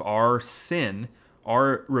idea of our sin,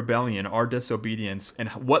 our rebellion, our disobedience, and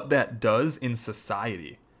what that does in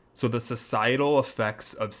society. So the societal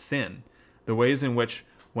effects of sin, the ways in which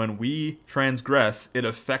when we transgress, it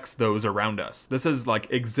affects those around us. This is like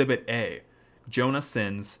Exhibit A. Jonah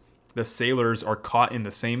sins. The sailors are caught in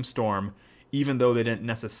the same storm, even though they didn't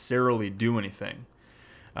necessarily do anything.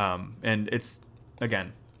 And it's,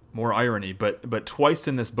 again, more irony, but twice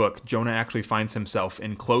in this book, Jonah actually finds himself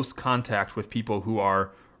in close contact with people who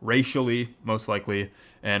are racially, most likely,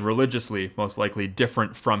 and religiously, most likely,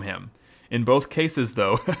 different from him. In both cases,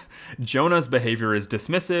 though, Jonah's behavior is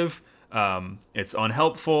dismissive. It's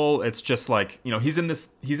unhelpful. It's just like, he's in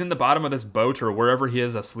the bottom of this boat or wherever he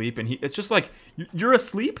is asleep, and it's just like, you're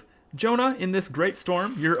asleep, Jonah, in this great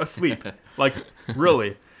storm. You're asleep, like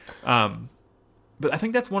really. But I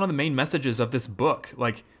think that's one of the main messages of this book.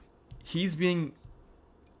 Like, he's being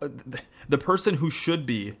the person who should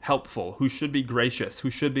be helpful, who should be gracious, who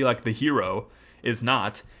should be like the hero, is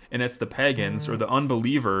not, and it's the pagans or the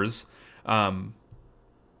unbelievers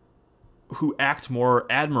who act more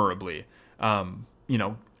admirably, and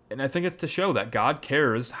I think it's to show that God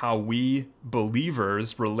cares how we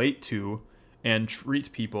believers relate to and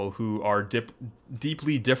treat people who are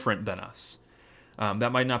deeply different than us.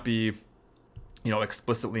 That might not be,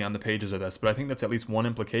 explicitly on the pages of this, but I think that's at least one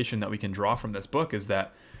implication that we can draw from this book, is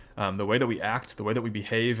that the way that we act, the way that we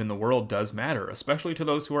behave in the world does matter, especially to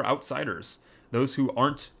those who are outsiders, those who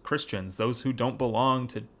aren't Christians, those who don't belong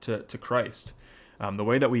to Christ. The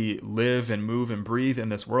way that we live and move and breathe in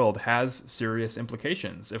this world has serious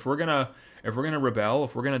implications. If we're gonna rebel,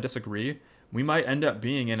 if we're gonna disagree, we might end up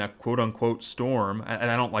being in a quote unquote storm.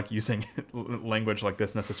 And I don't like using language like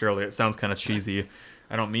this necessarily. It sounds kind of cheesy.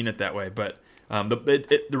 I don't mean it that way. But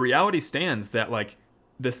the reality stands that like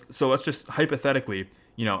this. So let's just hypothetically,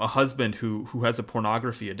 a husband who has a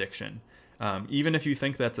pornography addiction. Even if you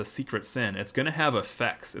think that's a secret sin, it's going to have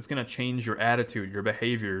effects. It's going to change your attitude, your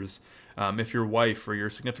behaviors. If your wife or your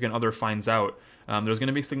significant other finds out, there's going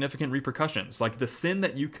to be significant repercussions. Like, the sin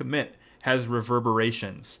that you commit has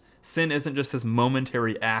reverberations. Sin isn't just this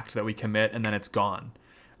momentary act that we commit and then it's gone.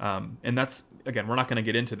 And that's, again, we're not going to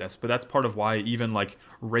get into this, but that's part of why, even like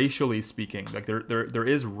racially speaking, like there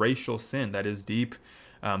is racial sin that is deep,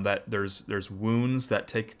 that there's wounds that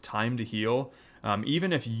take time to heal.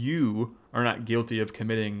 Even if you are not guilty of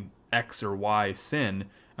committing X or Y sin,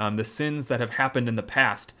 the sins that have happened in the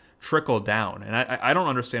past trickle down. And I don't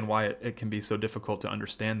understand why it can be so difficult to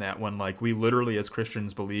understand that, when like we literally as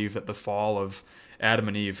Christians believe that the fall of Adam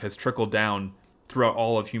and Eve has trickled down throughout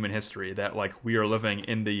all of human history, that like we are living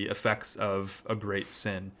in the effects of a great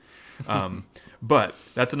sin. But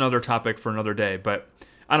that's another topic for another day. But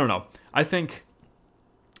I don't know. I think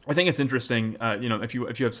it's interesting. If you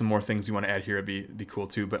have some more things you want to add here, it'd be cool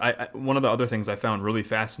too. But one of the other things I found really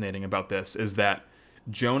fascinating about this is that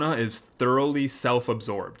Jonah is thoroughly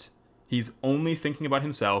self-absorbed. He's only thinking about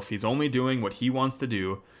himself. He's only doing what he wants to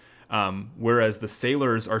do, whereas the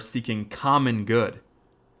sailors are seeking common good.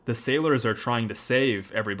 The sailors are trying to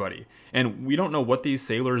save everybody. And we don't know what these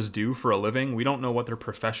sailors do for a living. We don't know what their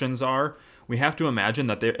professions are. We have to imagine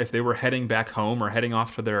that if they were heading back home or heading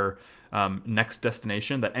off to their next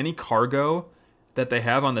destination, that any cargo that they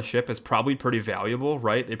have on the ship is probably pretty valuable,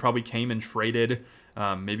 right? They probably came and traded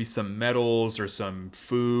maybe some metals or some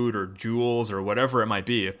food or jewels or whatever it might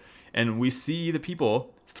be. And we see the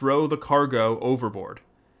people throw the cargo overboard.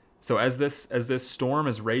 So as this storm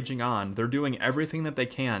is raging on, they're doing everything that they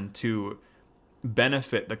can to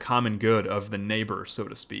benefit the common good of the neighbor, so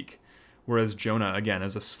to speak. Whereas Jonah, again,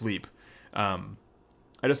 is asleep. I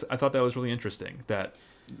thought that was really interesting. That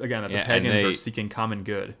the pagans are seeking common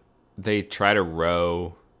good. They try to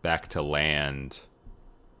row back to land,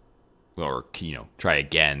 or try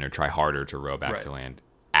again or try harder to row back to land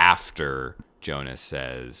after Jonah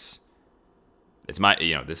says, "It's my,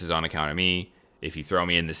 this is on account of me. If you throw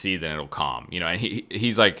me in the sea, then it'll calm." And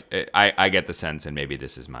he's like, I get the sense, and maybe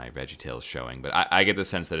this is my VeggieTales showing, but I get the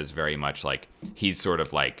sense that it's very much like he's sort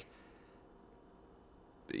of like,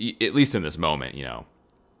 at least in this moment,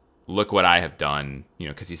 look what I have done,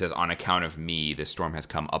 because he says, on account of me, this storm has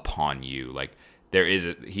come upon you. Like, there is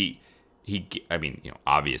I mean,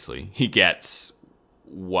 obviously he gets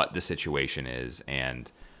what the situation is,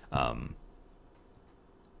 and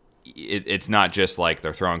it's not just like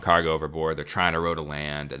they're throwing cargo overboard, they're trying to row to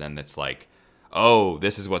land, and then it's like, oh,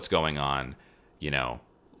 this is what's going on,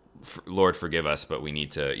 Lord, forgive us, but we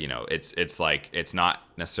need to, it's like, it's not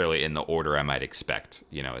necessarily in the order I might expect.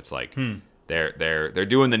 It's like they're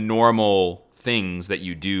doing the normal things that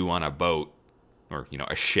you do on a boat or,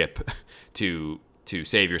 a ship to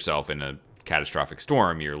save yourself in a catastrophic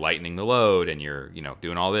storm. You're lightening the load and you're,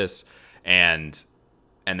 doing all this, and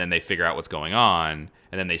then they figure out what's going on,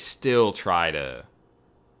 and then they still try to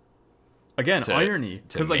irony,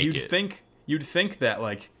 because like you'd think that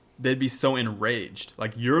like they'd be so enraged,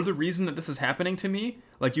 like, you're the reason that this is happening to me.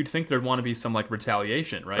 Like, you'd think there'd want to be some like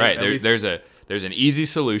retaliation, right? Right. There's an easy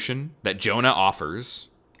solution that Jonah offers.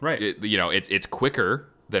 Right. It's quicker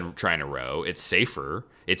than trying to row. It's safer.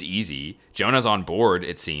 It's easy. Jonah's on board,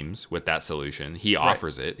 it seems, with that solution. He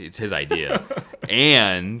offers it. It's his idea,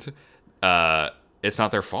 and it's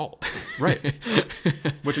not their fault. Right.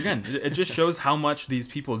 Which again, it just shows how much these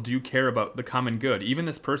people do care about the common good. Even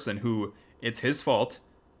this person who it's his fault,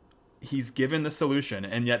 he's given the solution,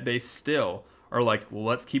 and yet they still are like, well,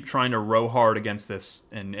 let's keep trying to row hard against this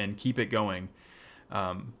and keep it going.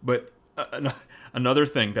 But another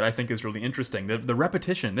thing that I think is really interesting, the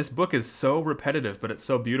repetition. This book is so repetitive, but it's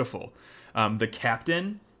so beautiful. The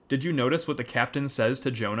captain, did you notice what the captain says to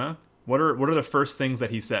Jonah? What are the first things that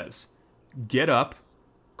he says? Get up,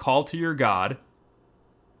 call to your God,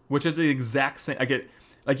 which is the exact same.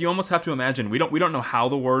 Like, you almost have to imagine, we don't know how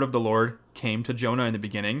the word of the Lord came to Jonah in the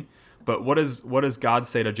beginning, but what does God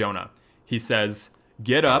say to Jonah? He says,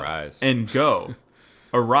 get up and go.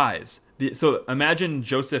 Arise. So imagine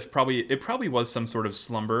Joseph it probably was some sort of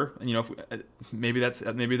slumber. Maybe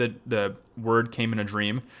the word came in a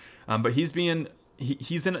dream, but he's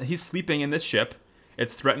sleeping in this ship.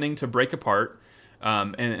 It's threatening to break apart,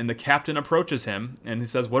 and the captain approaches him and he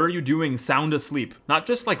says, "What are you doing? Sound asleep?" Not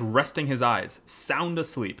just like resting his eyes, sound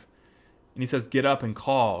asleep. And he says, "Get up and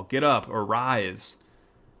call. Get up, arise."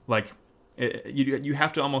 Like, you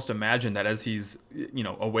have to almost imagine that as he's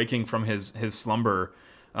awaking from his slumber,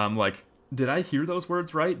 like, did I hear those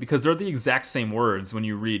words right? Because they're the exact same words when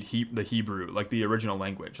you read the Hebrew, like the original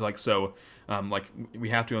language. Like, so, like, we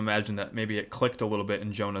have to imagine that maybe it clicked a little bit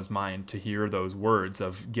in Jonah's mind to hear those words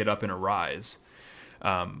of "get up and arise."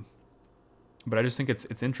 But I just think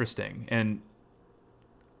it's interesting, and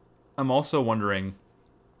I'm also wondering,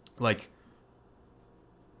 like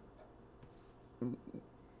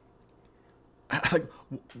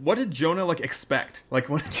what did Jonah expect? Like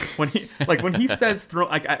when he says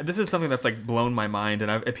this is something that's blown my mind,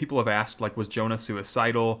 and people have asked, was Jonah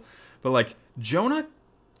suicidal? But Jonah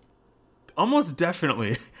almost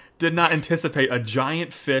definitely did not anticipate a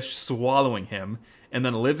giant fish swallowing him and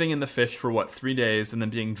then living in the fish for 3 days and then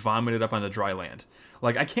being vomited up on the dry land.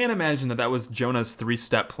 I can't imagine that was Jonah's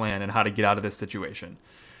 3-step plan and how to get out of this situation.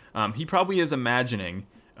 He probably is imagining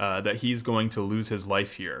that he's going to lose his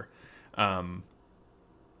life here.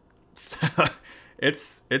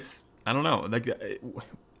 It's I don't know,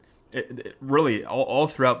 it really all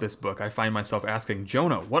throughout this book I find myself asking,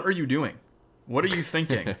 Jonah, what are you doing? What are you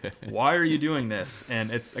thinking? Why are you doing this?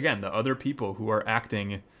 And it's, again, the other people who are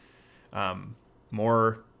acting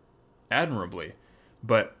more admirably.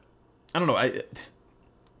 But I don't know, I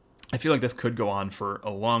feel like this could go on for a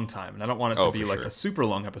long time, and I don't want it to be a super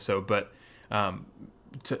long episode, but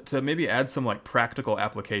to maybe add some practical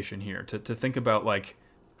application here, to think about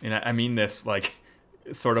and I mean this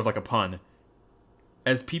sort of like a pun.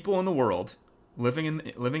 As people in the world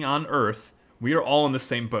living on Earth, we are all in the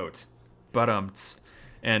same boat.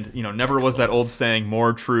 And never was that old saying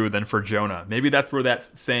more true than for Jonah. Maybe that's where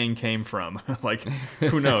that saying came from.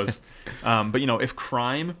 Who knows? But if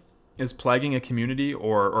crime is plaguing a community,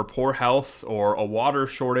 or poor health, or a water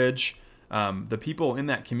shortage, the people in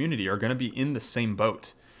that community are going to be in the same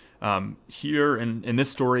boat. Here in this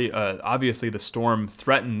story, obviously the storm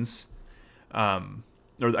threatens,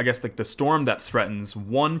 or I guess the storm that threatens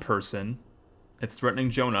one person. It's threatening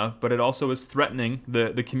Jonah, but it also is threatening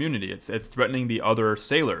the community. It's threatening the other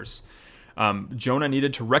sailors. Jonah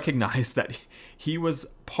needed to recognize that he was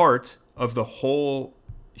part of the whole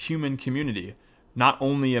human community, not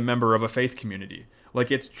only a member of a faith community.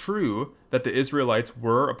 It's true that the Israelites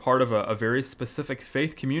were a part of a very specific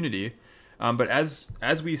faith community, but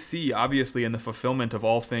as we see, obviously, in the fulfillment of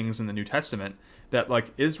all things in the New Testament, that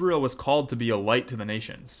Israel was called to be a light to the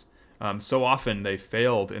nations. So often they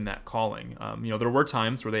failed in that calling. There were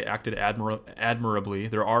times where they acted admirably.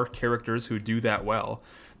 There are characters who do that well.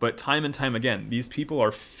 But time and time again, these people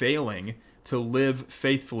are failing to live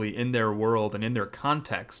faithfully in their world and in their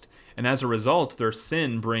context. And as a result, their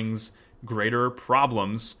sin brings greater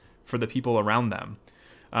problems for the people around them.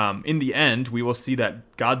 In the end, we will see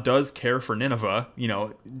that God does care for Nineveh.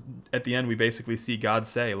 At the end, we basically see God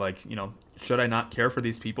say, should I not care for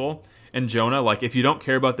these people? And Jonah, if you don't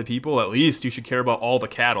care about the people, at least you should care about all the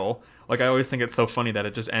cattle. I always think it's so funny that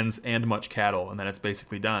it just ends and much cattle, and then it's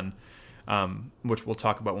basically done, which we'll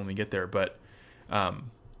talk about when we get there. But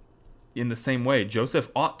in the same way, Joseph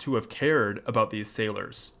ought to have cared about these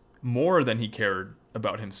sailors more than he cared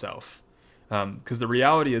about himself. Because the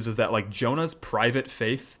reality is that Jonah's private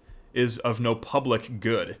faith is of no public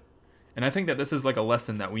good. And I think that this is a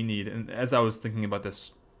lesson that we need. And as I was thinking about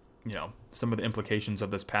this, some of the implications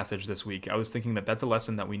of this passage this week, I was thinking that that's a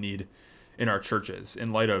lesson that we need in our churches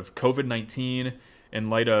in light of COVID-19, in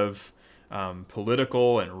light of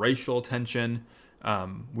political and racial tension.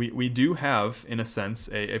 We do have, in a sense,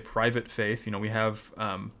 a private faith. We have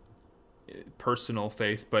personal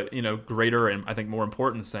faith, but in a greater and I think more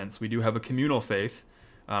important sense, we do have a communal faith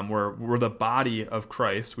where we're the body of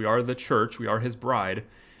Christ. We are the church. We are his bride.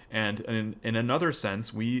 And in another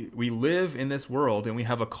sense, we live in this world and we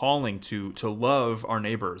have a calling to love our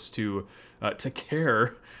neighbors, to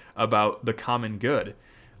care about the common good.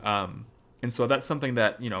 And so that's something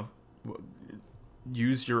that,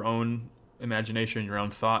 use your own imagination, your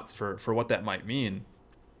own thoughts for what that might mean.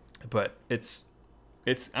 But it's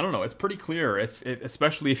I don't know, it's pretty clear,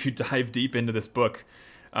 especially if you dive deep into this book.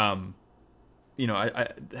 I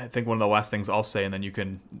think one of the last things I'll say, and then you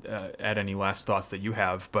can add any last thoughts that you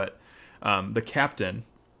have. But the captain,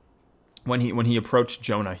 when he approached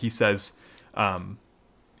Jonah, he says,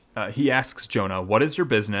 he asks Jonah, "What is your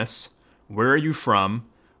business? Where are you from?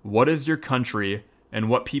 What is your country? And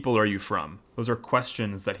what people are you from?" Those are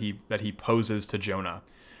questions that he poses to Jonah,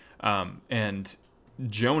 and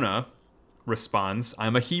Jonah responds,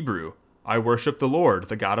 "I'm a Hebrew. I worship the Lord,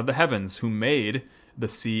 the God of the heavens, who made the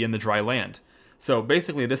sea and the dry land." So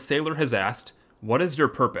basically, this sailor has asked, "What is your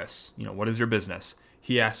purpose? What is your business?"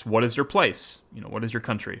 He asked, "What is your place? What is your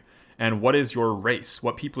country? And what is your race?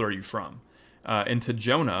 What people are you from?" And to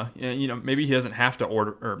Jonah, maybe he doesn't have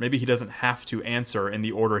to maybe he doesn't have to answer in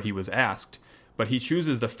the order he was asked, but he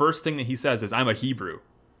chooses the first thing that he says is, "I'm a Hebrew."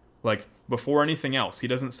 Before anything else, he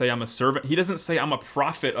doesn't say I'm a servant. He doesn't say I'm a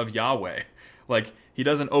prophet of Yahweh. He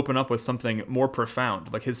doesn't open up with something more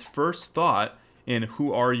profound. His first thought in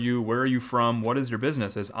who are you, where are you from, what is your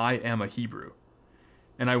business is, I am a Hebrew.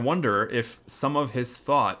 And I wonder if some of his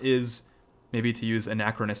thought is, maybe to use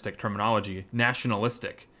anachronistic terminology,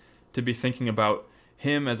 nationalistic, to be thinking about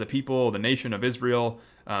him as a people, the nation of Israel,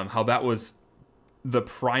 how that was the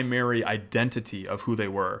primary identity of who they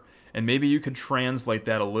were. And maybe you could translate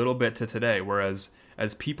that a little bit to today, whereas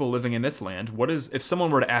as people living in this land, if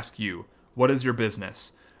someone were to ask you, what is your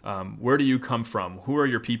business? Where do you come from? Who are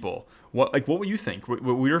your people? What would you think?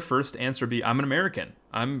 Would your first answer be, I'm an American.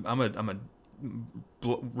 I'm a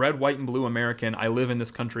red, white, and blue American. I live in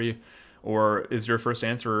this country. Or is your first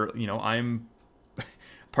answer, I'm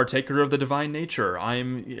partaker of the divine nature.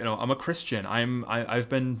 I'm a Christian. I've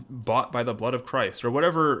been bought by the blood of Christ, or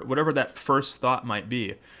whatever that first thought might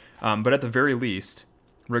be. But at the very least,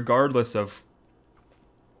 regardless of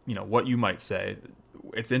what you might say,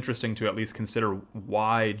 it's interesting to at least consider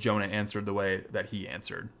why Jonah answered the way that he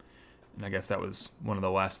answered. And I guess that was one of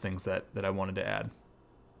the last things that I wanted to add.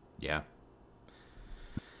 Yeah.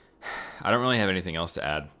 I don't really have anything else to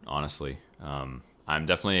add, honestly. I'm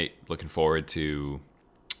definitely looking forward to...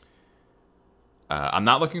 I'm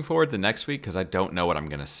not looking forward to next week because I don't know what I'm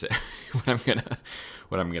gonna say. what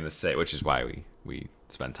I'm gonna say, which is why we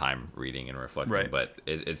spend time reading and reflecting. Right. But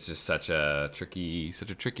it's just such a tricky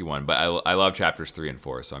one. But I love chapters 3 and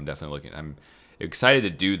 4, so I'm excited to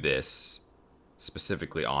do this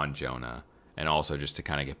specifically on Jonah, and also just to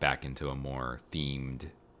kind of get back into a more themed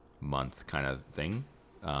month kind of thing.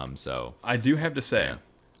 So I do have to say, yeah.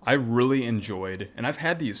 I really enjoyed, and I've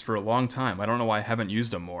had these for a long time. I don't know why I haven't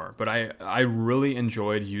used them more, but I really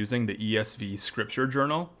enjoyed using the ESV scripture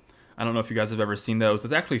journal. I don't know if you guys have ever seen those.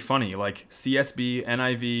 It's actually funny, CSB,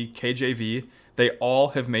 NIV, KJV, they all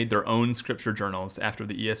have made their own scripture journals after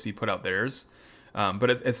the ESV put out theirs. But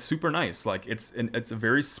it's super nice. It's a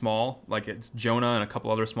very small, it's Jonah and a couple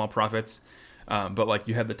other small prophets. But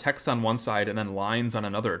you have the text on one side and then lines on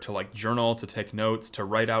another to journal, to take notes, to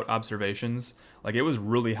write out observations. It was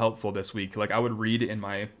really helpful this week. I would read in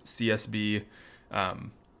my CSB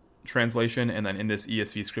translation, and then in this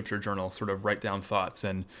ESV scripture journal, sort of write down thoughts.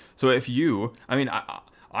 And so if you, I mean,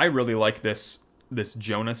 I really like this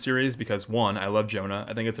Jonah series because, one, I love Jonah.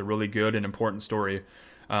 I think it's a really good and important story.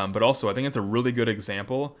 But also, I think it's a really good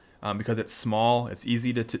example because it's small, it's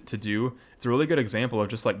easy to do. It's a really good example of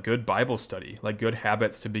just like good Bible study, like good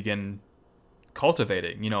habits to begin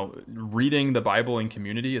cultivating. Reading the Bible in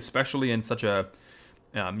community, especially in such a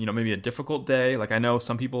maybe a difficult day. Like I know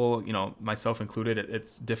some people, myself included,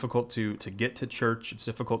 it's difficult to get to church. It's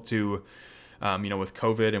difficult to, with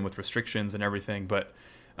COVID and with restrictions and everything. But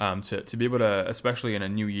to be able to, especially in a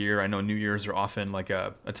new year, I know New Year's are often like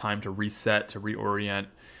a time to reset, to reorient.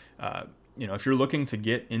 If you're looking to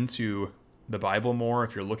get into the Bible more,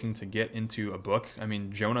 if you're looking to get into a book, I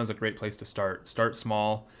mean, Jonah is a great place to start. Start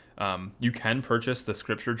small. You can purchase the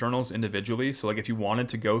scripture journals individually. So like if you wanted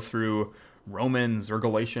to go through Romans or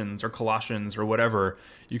Galatians or Colossians or whatever,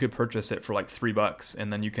 you could purchase it for like $3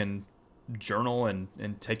 and then you can journal and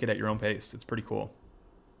take it at your own pace. It's pretty cool.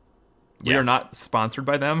 We are not sponsored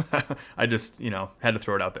by them. I just, had to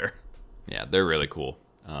throw it out there. Yeah, they're really cool.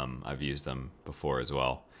 I've used them before as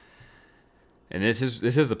well. And this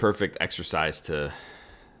is the perfect exercise to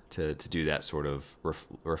do that sort of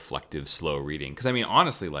reflective, slow reading. Because I mean,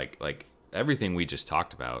 honestly, like everything we just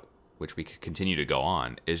talked about, which we could continue to go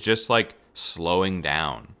on, is just like slowing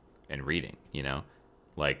down and reading.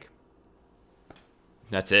 Like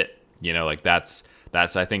that's it. Like that's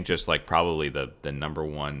I think just like probably the number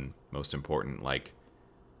one most important like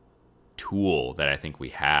tool that I think we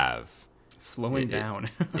have. Slowing down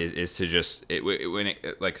is to just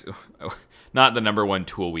not the number one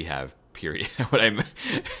tool we have, period.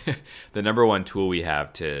 The number one tool we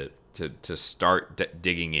have to start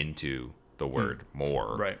digging into the word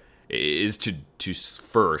more, right, is to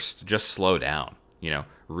first just slow down.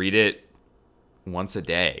 Read it once a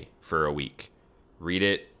day for a week. Read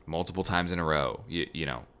it multiple times in a row.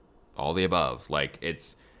 All the above. Like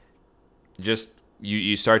it's just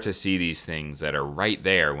you start to see these things that are right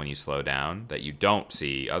there when you slow down that you don't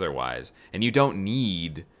see otherwise, and you don't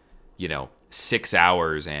need 6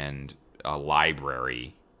 hours and a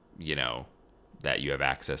library that you have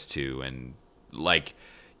access to, and like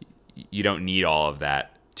you don't need all of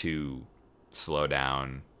that to slow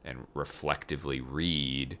down and reflectively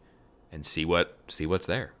read and see what's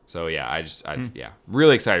there. So yeah,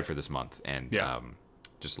 really excited for this month, and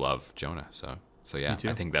just love Jonah. So yeah,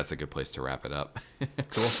 I think that's a good place to wrap it up.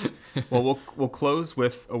 Cool. Well, we'll close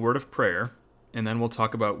with a word of prayer, and then we'll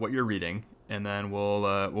talk about what you're reading, and then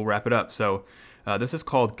we'll wrap it up. So this is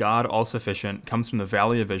called God All-Sufficient. Comes from the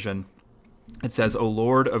Valley of Vision. It says, "O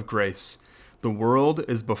Lord of grace, the world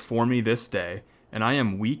is before me this day, and I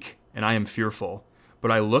am weak and I am fearful,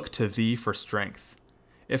 but I look to thee for strength.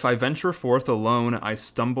 If I venture forth alone, I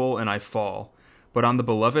stumble and I fall, but on the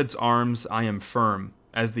beloved's arms I am firm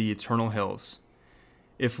as the eternal hills.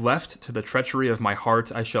 If left to the treachery of my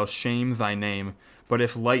heart, I shall shame thy name. But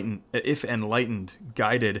if enlightened,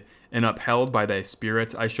 guided, and upheld by thy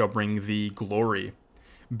Spirit, I shall bring thee glory.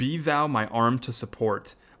 Be thou my arm to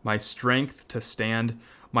support, my strength to stand,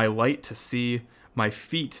 my light to see, my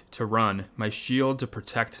feet to run, my shield to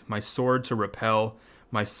protect, my sword to repel,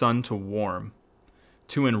 my sun to warm.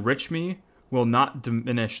 To enrich me will not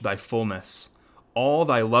diminish thy fullness. All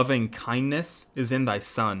thy loving kindness is in thy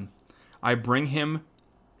Son. I bring him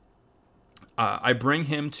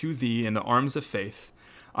to thee in the arms of faith.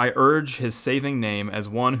 I urge his saving name as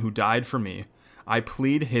one who died for me. I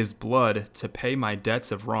plead his blood to pay my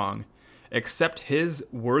debts of wrong. Accept his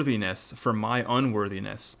worthiness for my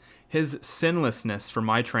unworthiness, his sinlessness for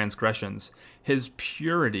my transgressions, his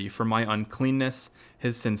purity for my uncleanness,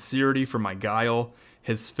 his sincerity for my guile,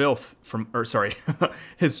 his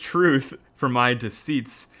his truth for my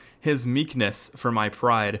deceits, his meekness for my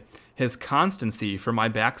pride, his constancy for my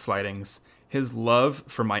backslidings, his love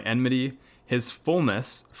for my enmity, his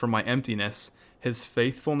fullness for my emptiness, his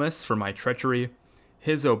faithfulness for my treachery,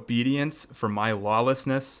 his obedience for my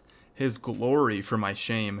lawlessness, his glory for my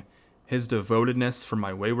shame, his devotedness for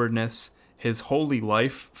my waywardness, his holy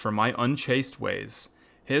life for my unchaste ways,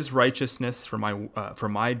 his righteousness for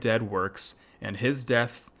my dead works, and his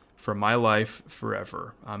death for my life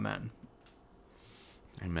forever. Amen.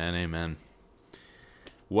 Amen, amen.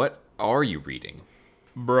 What are you reading?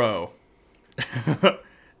 Bro.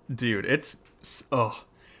 Dude,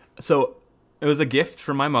 So it was a gift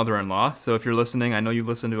from my mother-in-law. So if you're listening, I know you've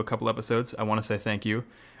listened to a couple episodes. I want to say thank you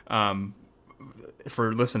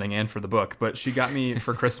for listening and for the book. But she got me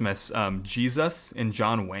for Christmas Jesus and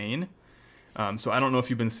John Wayne. So I don't know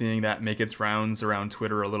if you've been seeing that make its rounds around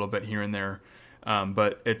Twitter a little bit here and there.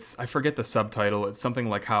 But I forget the subtitle. It's something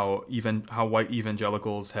like how white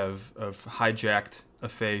evangelicals have hijacked a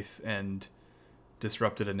faith and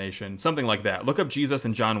disrupted a nation, something like that. Look up Jesus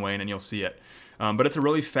and John Wayne and you'll see it. But it's a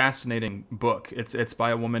really fascinating book. It's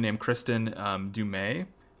by a woman named Kristen Dumais,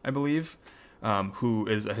 I believe, who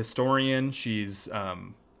is a historian. She's I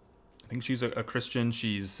think she's a Christian.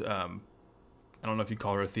 She's I don't know if you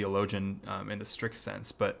call her a theologian in the strict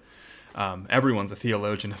sense, but everyone's a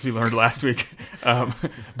theologian, as we learned last week.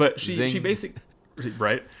 But she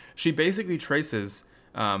basically traces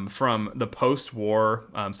from the post-war,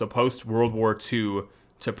 so post-World War II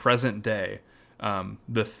to present day,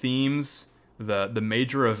 the themes, the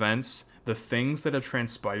major events, the things that have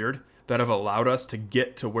transpired that have allowed us to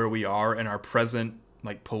get to where we are in our present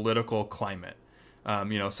like political climate.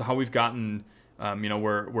 So how we've gotten,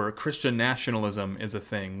 where Christian nationalism is a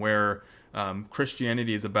thing, where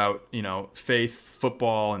Christianity is about, faith,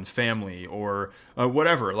 football, and family, or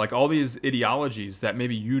whatever. Like all these ideologies that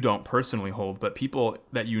maybe you don't personally hold, but people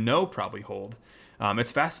that probably hold.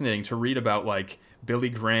 It's fascinating to read about like Billy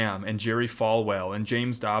Graham and Jerry Falwell and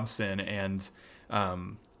James Dobson and,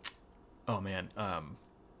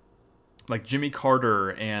 like Jimmy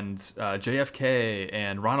Carter and JFK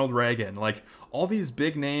and Ronald Reagan, like all these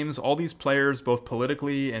big names, all these players, both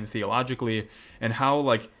politically and theologically, and how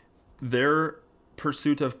like their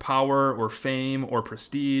pursuit of power or fame or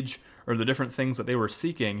prestige or the different things that they were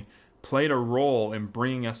seeking played a role in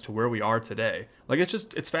bringing us to where we are today. Like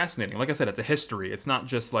it's fascinating. Like I said, it's a history. It's not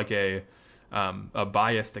just like a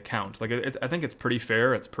biased account. Like I think it's pretty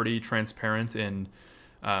fair. It's pretty transparent in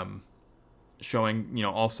showing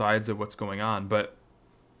all sides of what's going on. But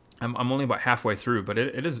I'm only about halfway through. But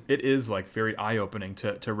it is like very eye opening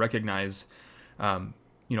to recognize. I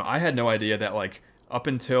had no idea that like up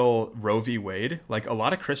until Roe v. Wade, like a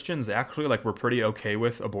lot of Christians actually like were pretty okay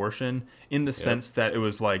with abortion in the sense that it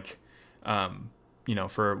was like,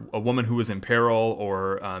 for a woman who was in peril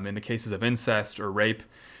or in the cases of incest or rape.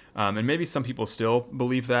 And maybe some people still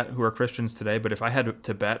believe that who are Christians today. But if I had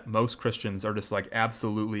to bet, most Christians are just like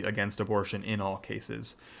absolutely against abortion in all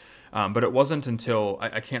cases. But it wasn't until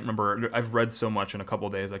I can't remember. I've read so much in a couple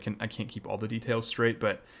of days. I can't keep all the details straight.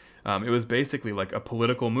 But it was basically like a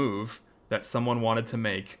political move that someone wanted to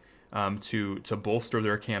make to bolster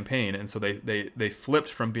their campaign, and so they flipped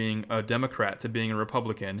from being a Democrat to being a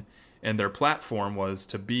Republican, and their platform was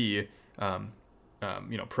to be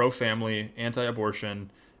pro-family, anti-abortion,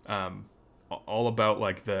 all about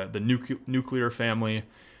like the nuclear family,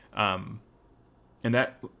 and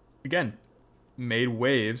that again made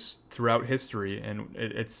waves throughout history, and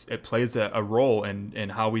it plays a role in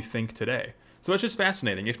how we think today. So it's just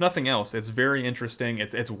fascinating. If nothing else, it's very interesting.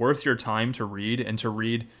 It's worth your time to read, and to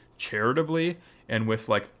read charitably and with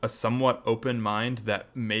like a somewhat open mind that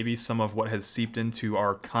maybe some of what has seeped into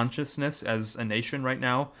our consciousness as a nation right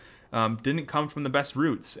now didn't come from the best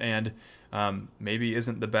roots, and maybe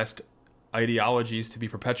isn't the best ideologies to be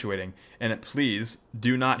perpetuating. And please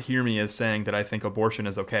do not hear me as saying that I think abortion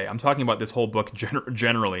is okay. I'm talking about this whole book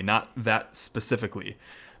generally, not that specifically.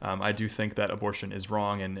 I do think that abortion is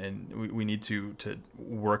wrong, and we need to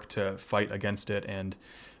work to fight against it. And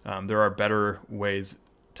there are better ways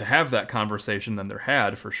to have that conversation than there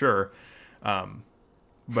had, for sure.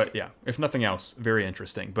 But yeah, if nothing else, very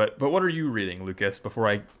interesting. But what are you reading, Lucas, before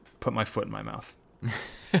I put my foot in my mouth?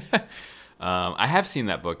 I have seen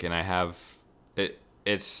that book, and I have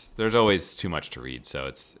it's there's always too much to read, so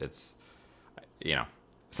it's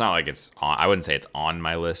not like it's on. I wouldn't say it's on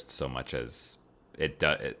my list so much as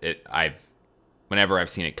whenever I've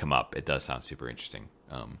seen it come up, it does sound super interesting.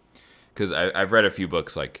 Because I've read a few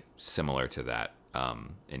books like similar to that,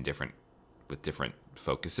 with different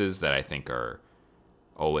focuses that I think are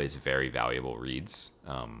always very valuable reads.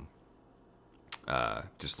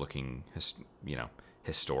 Just looking,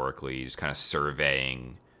 historically, just kind of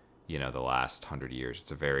surveying, the last 100 years.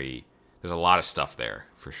 There's a lot of stuff there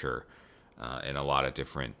for sure, in a lot of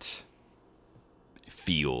different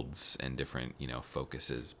fields and different,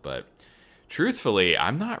 focuses. But truthfully,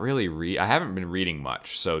 I'm not really I haven't been reading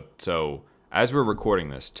much. So as we're recording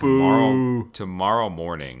this, tomorrow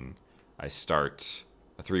morning, I start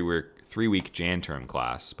a 3-week Jan term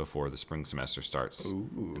class before the spring semester starts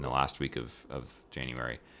in the last week of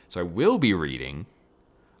January. So I will be reading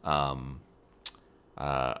a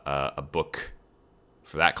book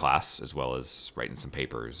for that class, as well as writing some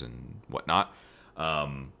papers and whatnot.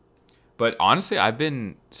 But honestly,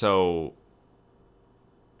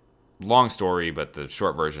 long story, but the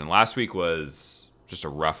short version, last week was just a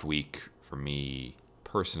rough week for me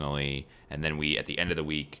personally. And then at the end of the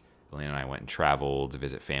week, Elena and I went and traveled to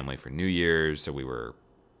visit family for New Year's. So we were,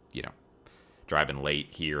 driving late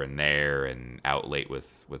here and there and out late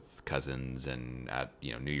with cousins and at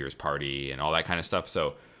New Year's party and all that kind of stuff.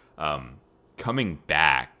 So coming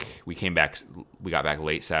back, we got back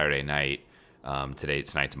late Saturday night.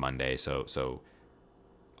 Tonight's Monday, so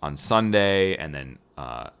on Sunday and then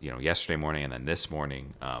yesterday morning and then this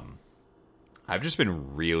morning, I've just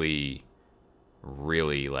been really,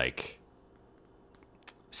 really like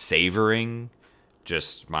savoring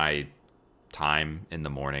just my time in the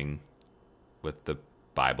morning with the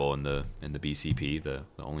Bible and the BCP, the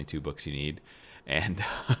only two books you need, and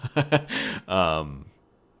the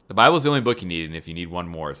Bible's the only book you need, and if you need one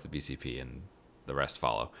more, it's the BCP, and the rest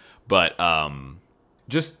follow. But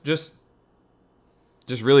just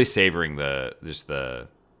really savoring the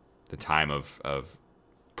time of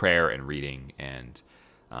prayer and reading, and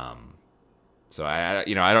so I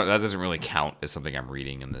don't, that doesn't really count as something I'm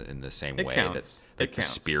reading in the same way. Counts. That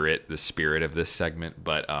like the spirit of this segment,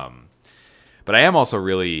 but I am also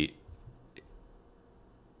really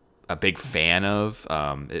a big fan of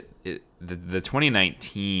the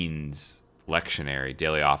 2019's lectionary,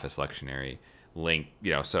 daily office lectionary link.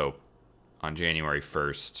 So on January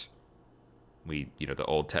 1st, we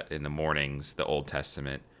in the mornings, the Old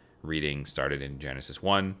Testament reading started in Genesis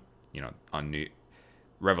 1. On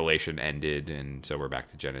Revelation ended, and so we're back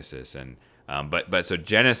to Genesis. And but so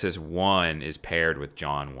Genesis 1 is paired with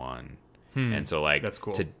John 1, and so like that's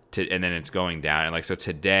cool. And then it's going down, and like so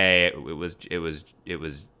today it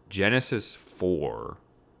was Genesis 4.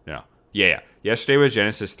 No, yeah. Yesterday was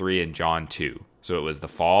Genesis 3 and John 2. So it was the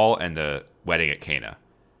fall and the wedding at Cana.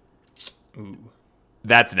 Ooh.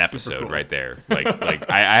 That's an episode cool. Right there. Like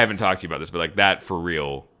I haven't talked to you about this, but like that for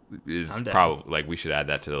real is probably like we should add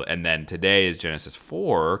that to the. And then today is Genesis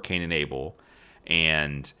 4, Cain and Abel,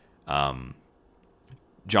 and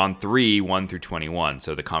John 3, 1 through 21.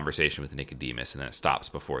 So the conversation with Nicodemus, and then it stops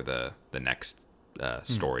before the next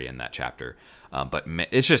story in that chapter. But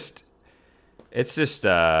it's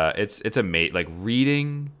amazing. Like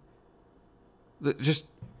reading, just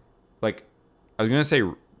like I was gonna say,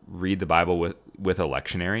 read the Bible with a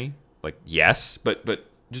lectionary. Like yes, but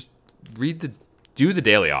just do the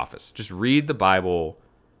daily office. Just read the Bible,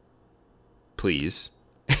 please,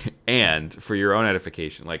 and for your own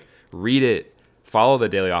edification. Like read it. Follow the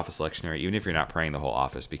daily office lectionary, even if you're not praying the whole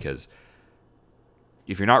office, because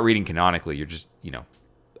if you're not reading canonically, you're just,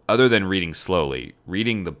 other than reading slowly,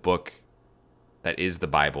 reading the book that is the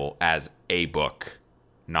Bible as a book,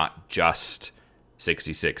 not just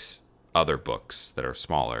 66 other books that are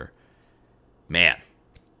smaller. Man.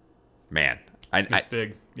 It's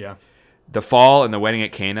big, yeah. The fall and the wedding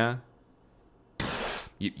at Cana,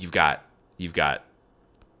 you've got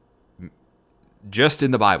just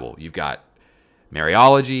in the Bible, you've got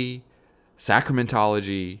Mariology,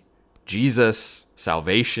 sacramentology, Jesus,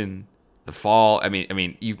 salvation, the fall. I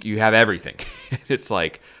mean, you have everything. It's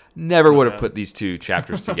like never would have put these two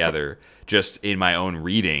chapters together just in my own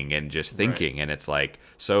reading and just thinking. Right. And it's like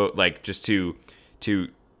so like just to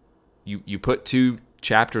you put two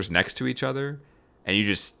chapters next to each other, and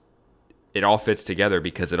it all fits together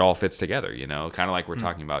because it all fits together. Kind of like we're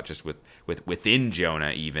talking about just within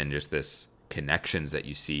Jonah, even just this connections that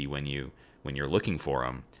you see when you're looking for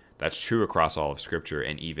them. That's true across all of Scripture,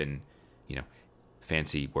 and even,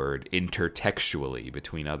 fancy word, intertextually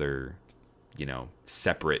between other,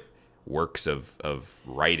 separate works of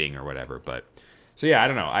writing or whatever. But so yeah, I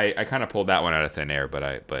don't know. I kind of pulled that one out of thin air,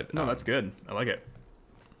 but no, that's good. I like it.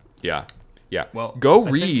 Yeah. Well, go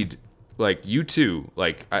read like you too.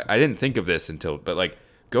 Like I didn't think of this but like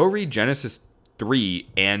go read Genesis 3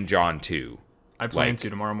 and John 2. I plan to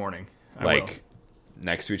tomorrow morning. I will.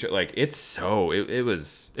 Next to each other, like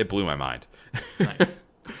it blew my mind. Nice.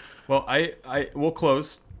 Well, I will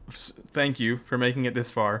close. Thank you for making it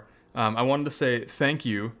this far. I wanted to say thank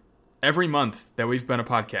you every month that we've been a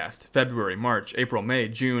podcast. February, March, April, May,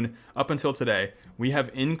 June, up until today, we have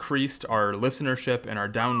increased our listenership and our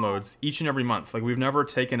downloads each and every month. Like we've never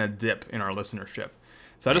taken a dip in our listenership.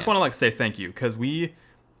 So I just want to say thank you, because we're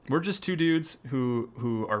just two dudes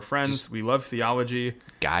who are friends. We love theology.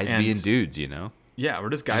 Guys being dudes, Yeah, we're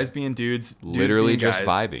just guys being dudes. Literally dudes just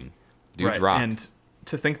guys. Vibing. Dudes rock. And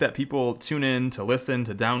to think that people tune in, to listen,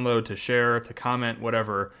 to download, to share, to comment,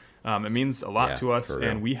 whatever, it means a lot to us.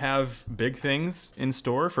 And we have big things in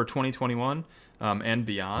store for 2021 and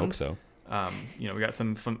beyond. I hope so. We got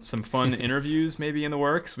some fun interviews maybe in the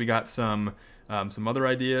works. We got some other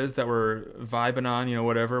ideas that we're vibing on,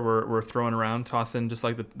 whatever we're throwing around, tossing just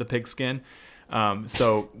like the pigskin.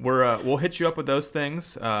 So we'll hit you up with those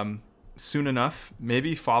things soon enough.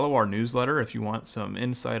 Maybe follow our newsletter if you want some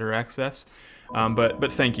insider access.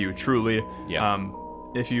 But thank you, truly. Yeah.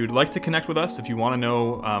 If you'd like to connect with us, if you want to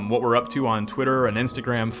know what we're up to on Twitter and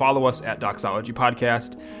Instagram, follow us at Doxology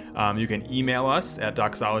Podcast. You can email us at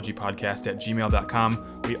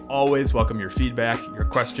doxologypodcast@gmail.com. We always welcome your feedback, your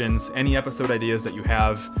questions, any episode ideas that you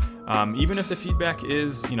have. Even if the feedback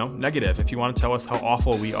is, negative, if you want to tell us how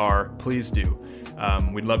awful we are, please do.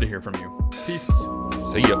 We'd love to hear from you. Peace.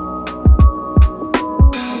 See ya.